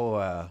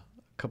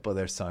of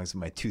their songs in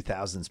my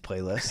 2000s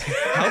playlist.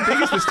 How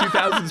big is this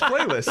 2000s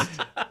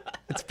playlist?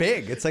 It's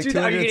big. It's like Dude,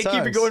 200 are you gonna songs.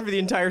 keep it going for the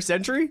entire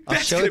century? I'll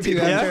show it to you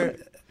after.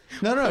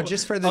 No,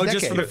 just for the decade.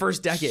 Just for the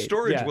first decade.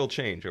 Storage Yeah. will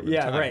change over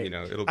Yeah, time. right.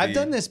 It'll I've be,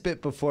 done this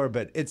bit before,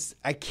 but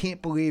I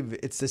can't believe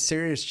it's the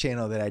Sirius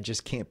channel that I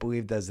just can't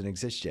believe doesn't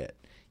exist yet.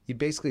 You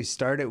basically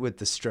start it with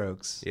the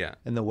Strokes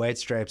and the White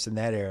Stripes in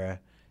that era,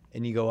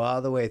 and you go all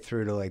the way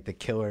through to like the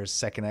Killers'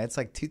 second night. It's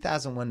like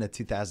 2001 to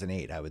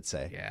 2008, I would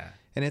say. Yeah.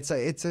 And it's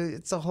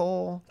a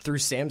whole Through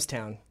Sam's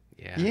Town.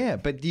 yeah.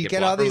 But you Get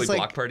get all early these like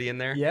block party in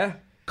there. Yeah.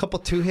 couple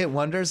 2-hit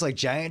wonders like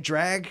Giant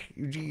Drag,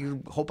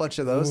 a whole bunch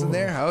of those in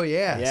there. Oh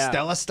yeah.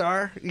 Stella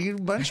Star, a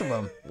bunch of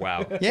them.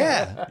 Wow.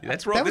 Yeah,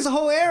 That was a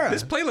whole era.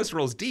 This playlist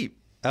rolls deep.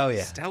 Oh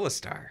yeah, Stella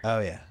Star. oh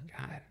yeah.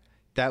 God.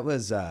 That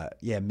was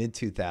mid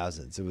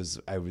 2000s.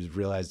 I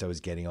realized I was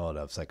getting old.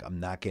 I was like, I'm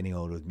not getting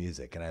old with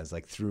music, and I was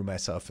like threw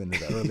myself into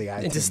the early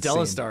iTunes. Into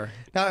Stella scene. Star.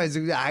 No, it was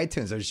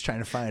iTunes. I was just trying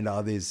to find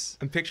all these.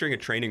 I'm picturing a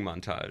training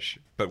montage,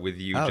 but with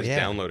you Oh, just yeah.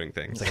 downloading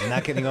things. It's like I'm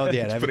not getting old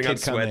yet. I have a putting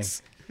kid on coming.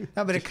 sweats.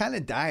 No, but it kind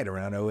of died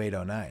around 08,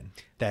 09.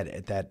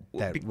 That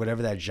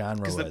whatever that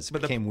genre was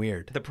became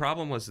weird. The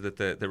problem was that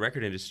the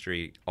record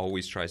industry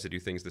always tries to do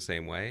things the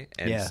same way.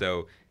 And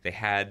so they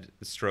had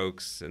the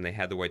Strokes and they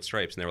had the White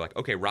Stripes, and they were like,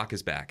 okay, rock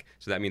is back.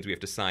 So that means we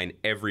have to sign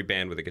every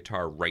band with a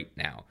guitar right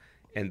now.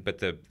 But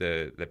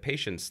the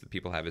patience that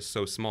people have is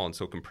so small and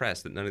so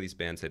compressed that none of these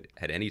bands had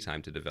any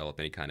time to develop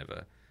any kind of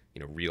a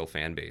real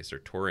fan base or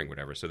touring,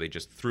 whatever. So they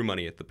just threw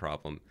money at the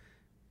problem,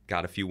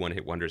 got a few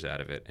one-hit wonders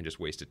out of it, and just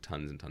wasted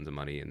tons and tons of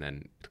money, and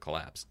then it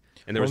collapsed.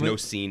 And there was no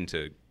scene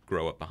to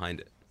grow up behind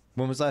it.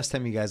 When was the last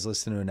time you guys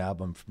listened to an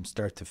album from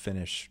start to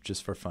finish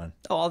just for fun?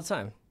 Oh, all the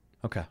time.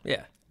 Okay.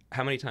 Yeah.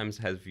 How many times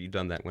have you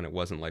done that when it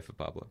wasn't Life of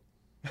Pablo?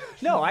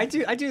 No, I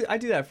do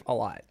that a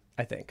lot.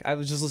 I think I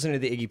was just listening to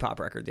the Iggy Pop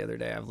record the other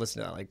day. I've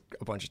listened to that like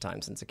a bunch of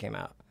times since it came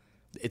out.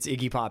 It's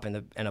Iggy Pop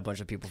and a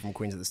bunch of people from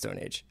Queens of the Stone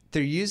Age.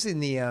 They're using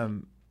the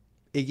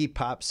Iggy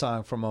Pop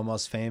song from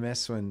Almost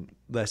Famous when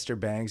Lester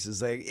Bangs is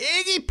like,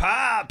 Iggy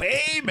Pop,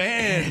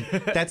 amen.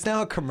 That's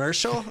now a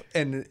commercial,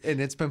 and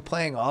it's been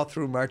playing all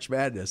through March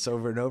Madness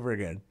over and over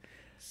again.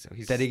 So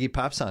he's That Iggy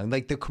Pop song.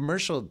 Like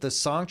the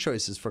song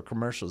choices for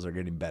commercials are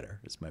getting better,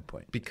 is my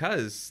point.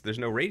 because there's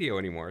no radio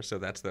anymore, so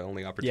that's the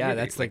only opportunity. Yeah,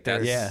 that's like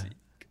their- Yeah.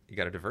 You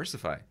got to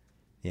diversify.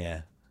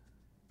 Yeah.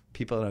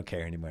 People don't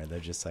care anymore. They're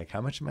just like, how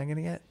much am I going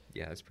to get?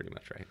 Yeah, that's pretty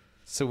much right.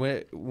 So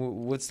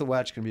what's the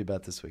watch going to be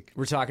about this week?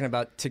 We're talking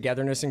about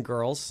Togetherness and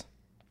Girls,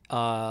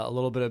 a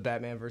little bit of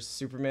Batman versus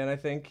Superman, I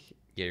think.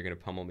 Yeah, you're gonna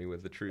pummel me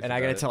with the truth. And I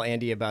got to about it. tell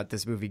Andy about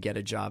this movie Get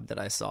a Job that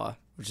I saw,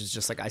 which is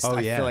just like I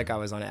yeah. feel like I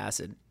was on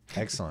acid.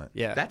 Excellent.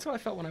 Yeah. That's how I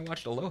felt when I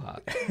watched Aloha.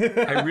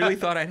 I really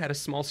thought I'd had a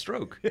small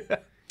stroke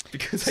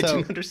because I So,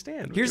 didn't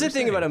understand. what Here's they the were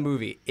thing about a saying.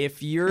 movie.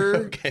 If you're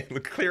Okay,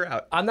 look, clear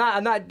out. I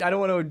don't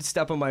want to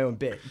step on my own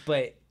bit,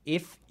 but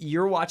if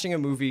you're watching a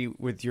movie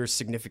with your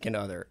significant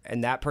other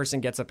and that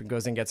person gets up and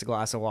goes and gets a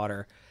glass of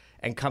water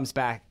and comes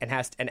back and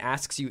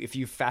asks you if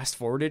you fast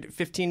forwarded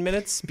 15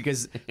 minutes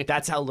because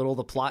that's how little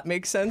the plot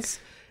makes sense,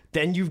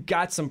 then you've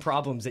got some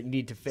problems that you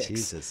need to fix.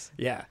 Jesus.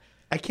 Yeah.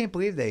 I can't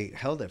believe they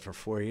held it for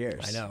 4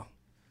 years. I know.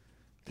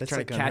 That's Trying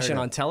like to cash in unheard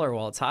on of. Teller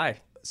while it's high.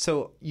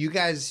 So you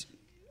guys,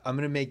 I'm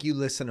going to make you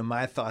listen to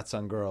my thoughts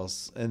on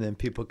Girls, and then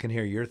people can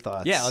hear your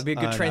thoughts. Yeah, it'll be a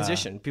good on,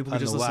 transition. People on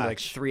can just the listen to like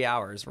watch. 3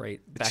 hours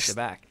right back to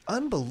back.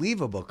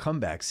 Unbelievable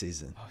comeback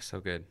season. Oh, so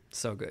good.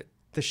 So good.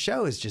 The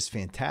show is just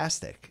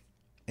fantastic.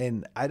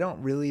 And I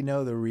don't really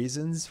know the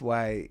reasons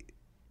why.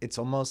 It's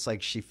almost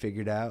like she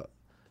figured out.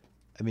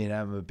 I mean,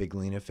 I'm a big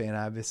Lena fan,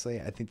 obviously.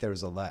 I think there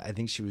was a lot. I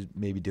think she was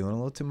maybe doing a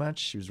little too much.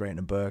 She was writing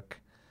a book.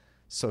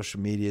 Social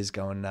media is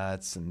going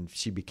nuts, and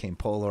she became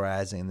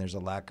polarizing. There's a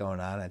lot going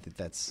on. I think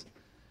that's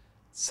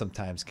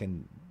sometimes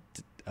can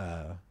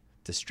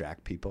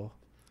distract people.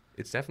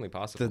 It's definitely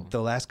possible.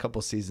 The last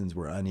couple seasons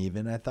were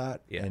uneven, I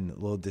thought, Yeah. and a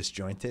little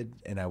disjointed,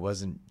 and I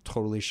wasn't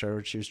totally sure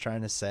what she was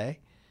trying to say.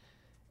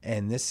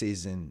 And this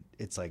season,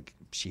 it's like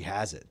she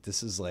has it.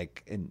 This is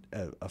like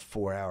a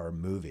 4-hour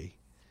movie.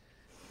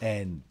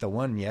 And the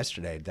one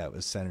yesterday that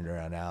was centered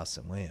around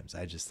Allison Williams,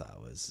 I just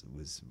thought was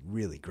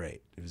really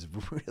great. It was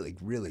really,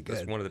 really It's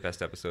good. one of the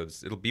best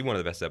episodes. It'll be one of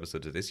the best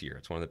episodes of this year.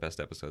 It's one of the best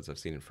episodes I've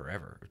seen in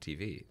forever of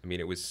TV. I mean,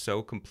 it was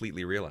so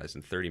completely realized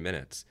in 30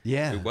 minutes.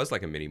 Yeah. It was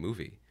like a mini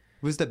movie.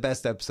 It was the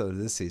best episode of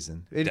this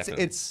season.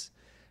 Definitely.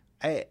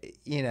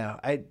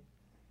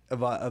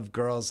 Of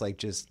Girls, like,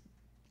 just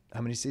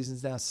how many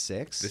seasons now?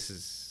 6? This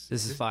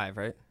is 5,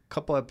 right?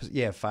 Couple episodes,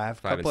 yeah, 5.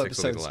 Five and Couple 6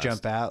 will be the episodes last.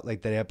 jump out,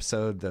 like that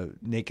episode, the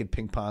naked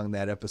ping pong,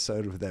 that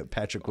episode with that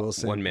Patrick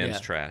Wilson. One Man's Yeah.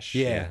 Trash.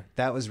 Yeah,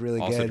 that was really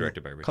Also good.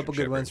 directed by Richard Couple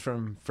good Shepard. ones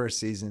from first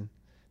season.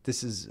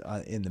 This is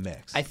in the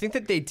mix. I think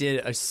that they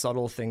did a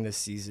subtle thing this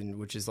season,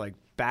 which is like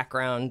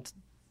background,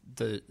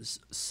 the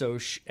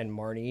Soch and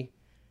Marnie,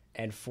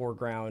 and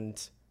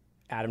foreground,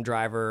 Adam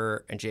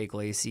Driver and Jake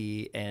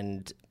Lacey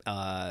and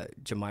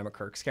Jemima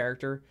Kirk's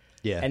character.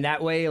 Yeah. And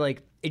that way,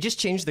 like, it just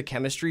changed the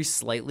chemistry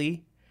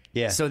slightly.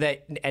 Yeah. So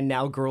that, and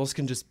now Girls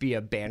can just be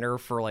a banner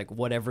for like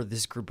whatever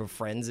this group of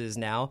friends is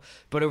now.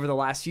 But over the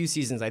last few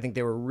seasons, I think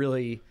they were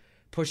really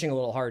pushing a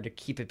little hard to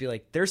keep it be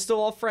like, they're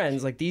still all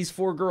friends. Like, these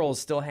 4 girls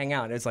still hang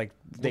out. And it's like,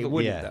 they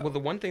wouldn't, yeah. though. Well, the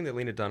one thing that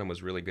Lena Dunham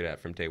was really good at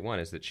from day one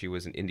is that she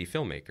was an indie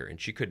filmmaker, and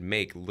she could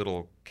make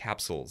little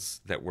capsules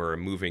that were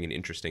moving and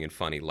interesting and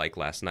funny, like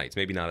Last Night's.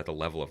 Maybe not at the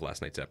level of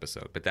Last Night's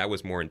episode, but that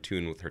was more in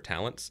tune with her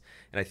talents.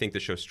 And I think the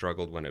show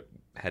struggled when it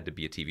had to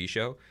be a TV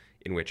show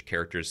in which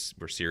characters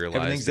were serialized.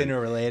 Everything's and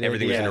interrelated.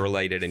 Everything was Yeah.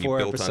 interrelated, and you 4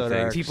 built on episode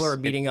things. arcs. People are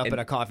meeting up And- at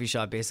a coffee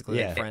shop, basically,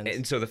 Yeah. like friends.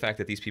 And so the fact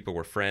that these people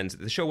were friends,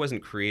 the show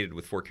wasn't created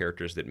with 4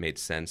 characters that made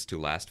sense to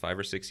last 5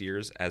 or 6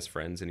 years as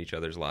friends in each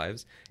other's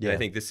lives. Yeah. And I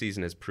think this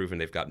season has proven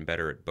they've gotten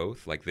better at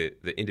both. Like the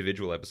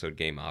individual episode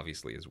game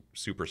obviously is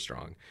super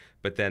strong,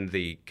 but then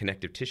the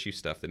connective tissue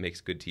stuff that makes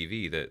good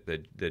TV,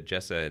 the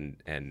Jessa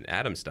and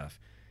Adam stuff,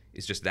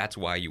 is just that's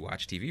why you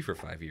watch TV for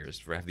 5 years,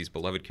 for have these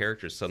beloved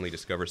characters suddenly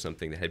discover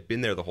something that had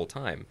been there the whole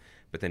time,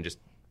 but then just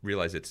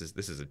realize this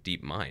is a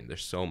deep mine.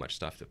 There's so much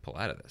stuff to pull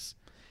out of this.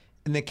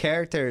 And the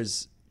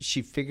characters,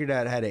 she figured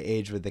out how to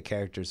age with the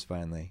characters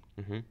finally.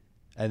 Mm-hmm.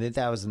 I think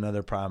that was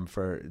another problem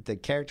for the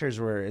characters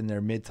were in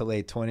their mid to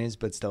late 20s,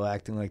 but still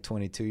acting like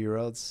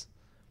 22-year-olds,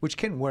 which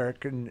can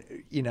work. And,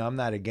 you know, I'm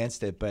not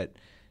against it, but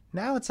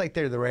now it's like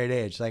they're the right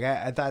age. Like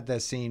I thought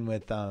that scene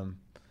with,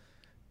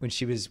 when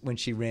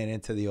she ran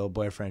into the old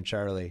boyfriend,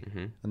 Charlie,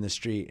 on the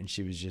street, and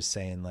she was just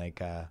saying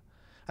like, I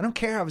don't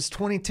care. I was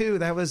 22.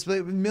 That was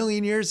a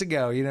million years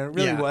ago. You know, it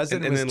really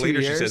wasn't. And it was then 2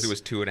 later years. she says it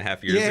was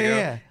 2.5 years Yeah, ago.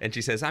 yeah. And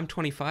she says, I'm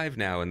 25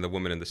 now. And the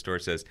woman in the store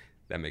says,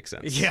 that makes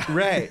sense. Yeah.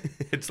 Right.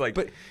 It's like,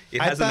 But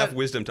it I has enough thought-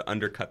 wisdom to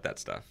undercut that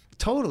stuff.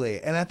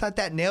 Totally. And I thought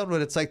that nailed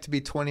what it's like to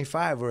be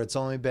 25, where it's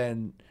only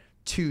been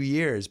 2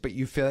 years, but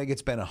you feel like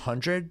it's been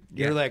 100.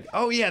 Yeah. You're like,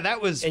 oh yeah,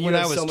 that was And when you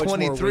I have was so much more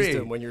 23.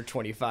 wisdom when you're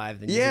 25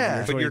 than you Yeah. do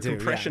when But you're your 22.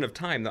 compression Yeah. of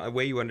time, the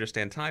way you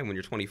understand time when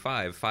you're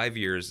 25, 5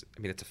 years, I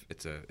mean,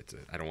 it's a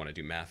I don't want to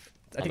do math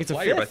I think on the it's a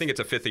flyer, but I fifth. think it's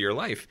a fifth of your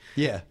life.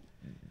 Yeah.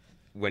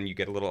 When you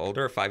get a little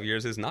older, 5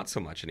 years is not so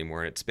much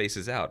anymore, and it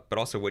spaces out. But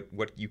also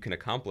what you can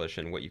accomplish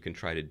and what you can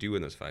try to do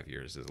in those 5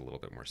 years is a little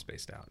bit more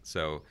spaced out.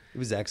 So It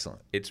was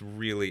excellent. it's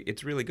really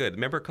good.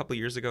 Remember a couple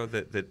years ago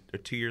or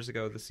 2 years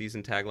ago, the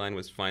season tagline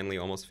was finally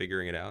almost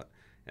figuring it out,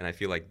 and I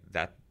feel like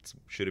that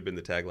should have been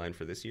the tagline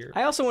for this year.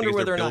 I also wonder because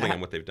whether they're or not building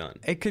on what they've done.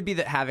 It could be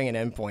that having an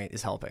endpoint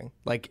is helping.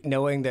 Like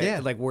knowing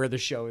that like where the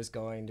show is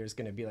going, there's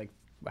going to be like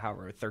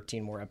however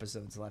 13 more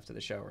episodes left of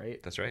the show,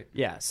 right? That's right.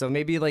 Yeah. So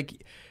maybe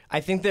like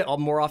I think that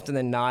more often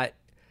than not,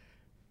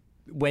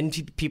 when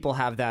people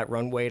have that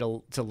runway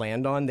to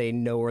land on, they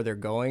know where they're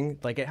going.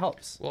 Like it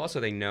helps. Well, also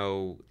they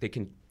know they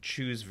can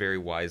choose very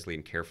wisely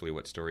and carefully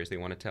what stories they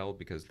want to tell,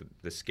 because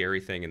the scary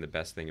thing and the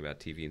best thing about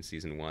TV in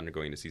season 1 or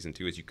going to season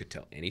 2 is you could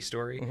tell any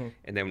story. Mm-hmm.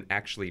 And then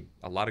actually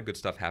a lot of good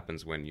stuff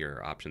happens when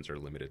your options are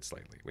limited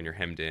slightly. When you're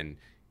hemmed in,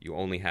 you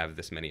only have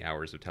this many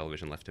hours of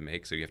television left to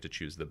make, so you have to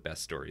choose the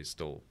best stories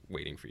still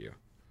waiting for you.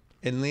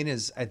 And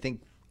Lena's, I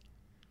think,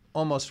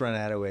 almost run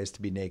out of ways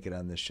to be naked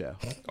on this show.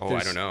 Oh,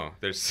 I don't know.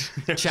 There's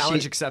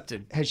challenge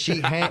accepted. Has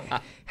she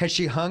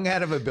hung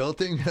out of a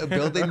building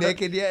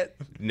naked yet?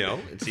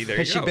 No. See, there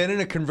has you she go. been in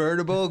a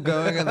convertible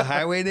going on the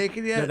highway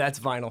naked yet? No, that's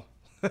vinyl.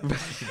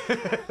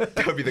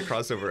 That would be the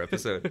crossover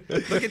episode.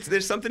 Look,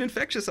 there's something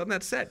infectious on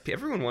that set.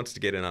 Everyone wants to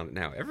get in on it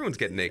now. Everyone's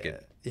getting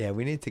naked. Yeah,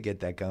 we need to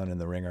get that going in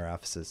the Ringer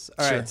offices.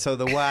 All right, so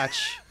The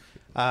Watch.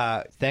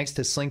 Thanks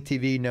to Sling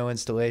TV, no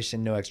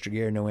installation, no extra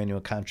gear, no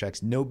annual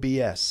contracts, no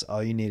BS.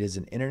 All you need is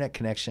an internet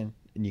connection,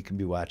 and you can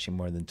be watching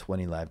more than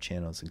 20 live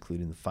channels,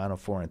 including the Final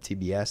Four on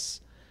TBS.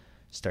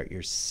 Start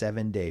your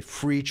 7-day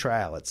free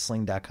trial at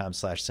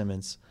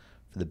sling.com/Simmons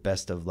for the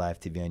best of live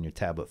TV on your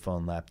tablet,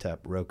 phone, laptop,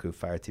 Roku,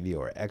 Fire TV,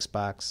 or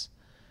Xbox.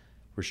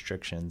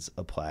 Restrictions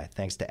apply.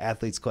 Thanks to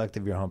Athletes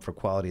Collective, your home for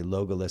quality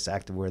logoless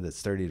activewear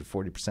that's 30 to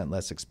 40%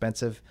 less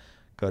expensive.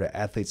 Go to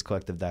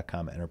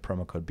athletescollective.com, enter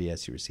promo code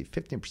BS. You receive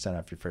 15%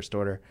 off your first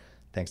order.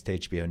 Thanks to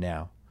HBO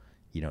Now.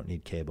 You don't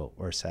need cable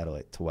or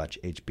satellite to watch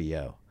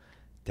HBO.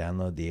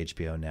 Download the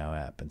HBO Now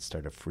app and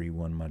start a free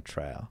 1-month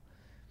trial.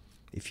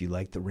 If you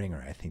like The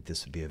Ringer, I think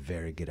this would be a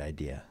very good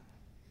idea.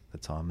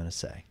 That's all I'm going to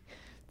say.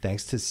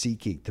 Thanks to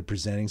SeatGeek, the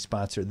presenting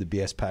sponsor of the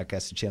BS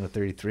podcast at Channel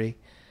 33.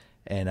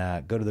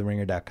 And go to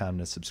theringer.com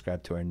to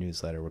subscribe to our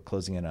newsletter. We're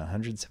closing in on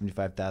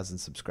 175,000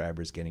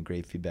 subscribers, getting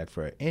great feedback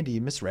for it. Andy,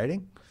 you miss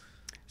writing?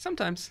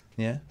 Sometimes.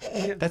 Yeah?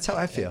 That's how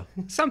I feel.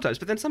 Sometimes,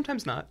 but then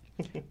sometimes not.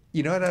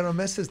 You know what I don't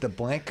miss is the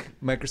blank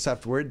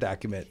Microsoft Word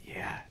document.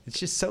 Yeah. It's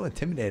just so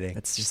intimidating.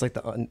 It's just like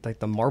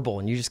the marble,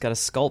 and you just got to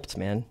sculpt,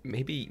 man.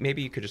 Maybe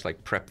you could just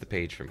like prep the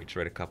page for me to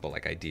write a couple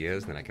like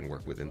ideas, and then I can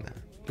work within that.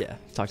 Yeah,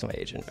 talk to my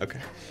agent. Okay.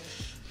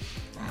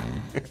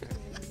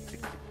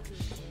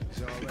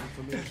 Y'all ready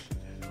for me?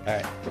 All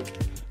right.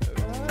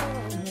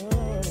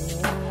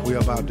 We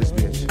about this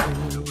bitch.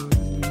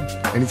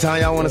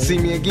 Anytime y'all want to see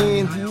me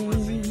again,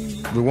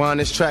 rewind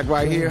this track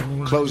right here,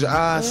 close your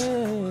eyes,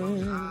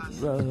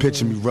 and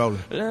picture me rolling.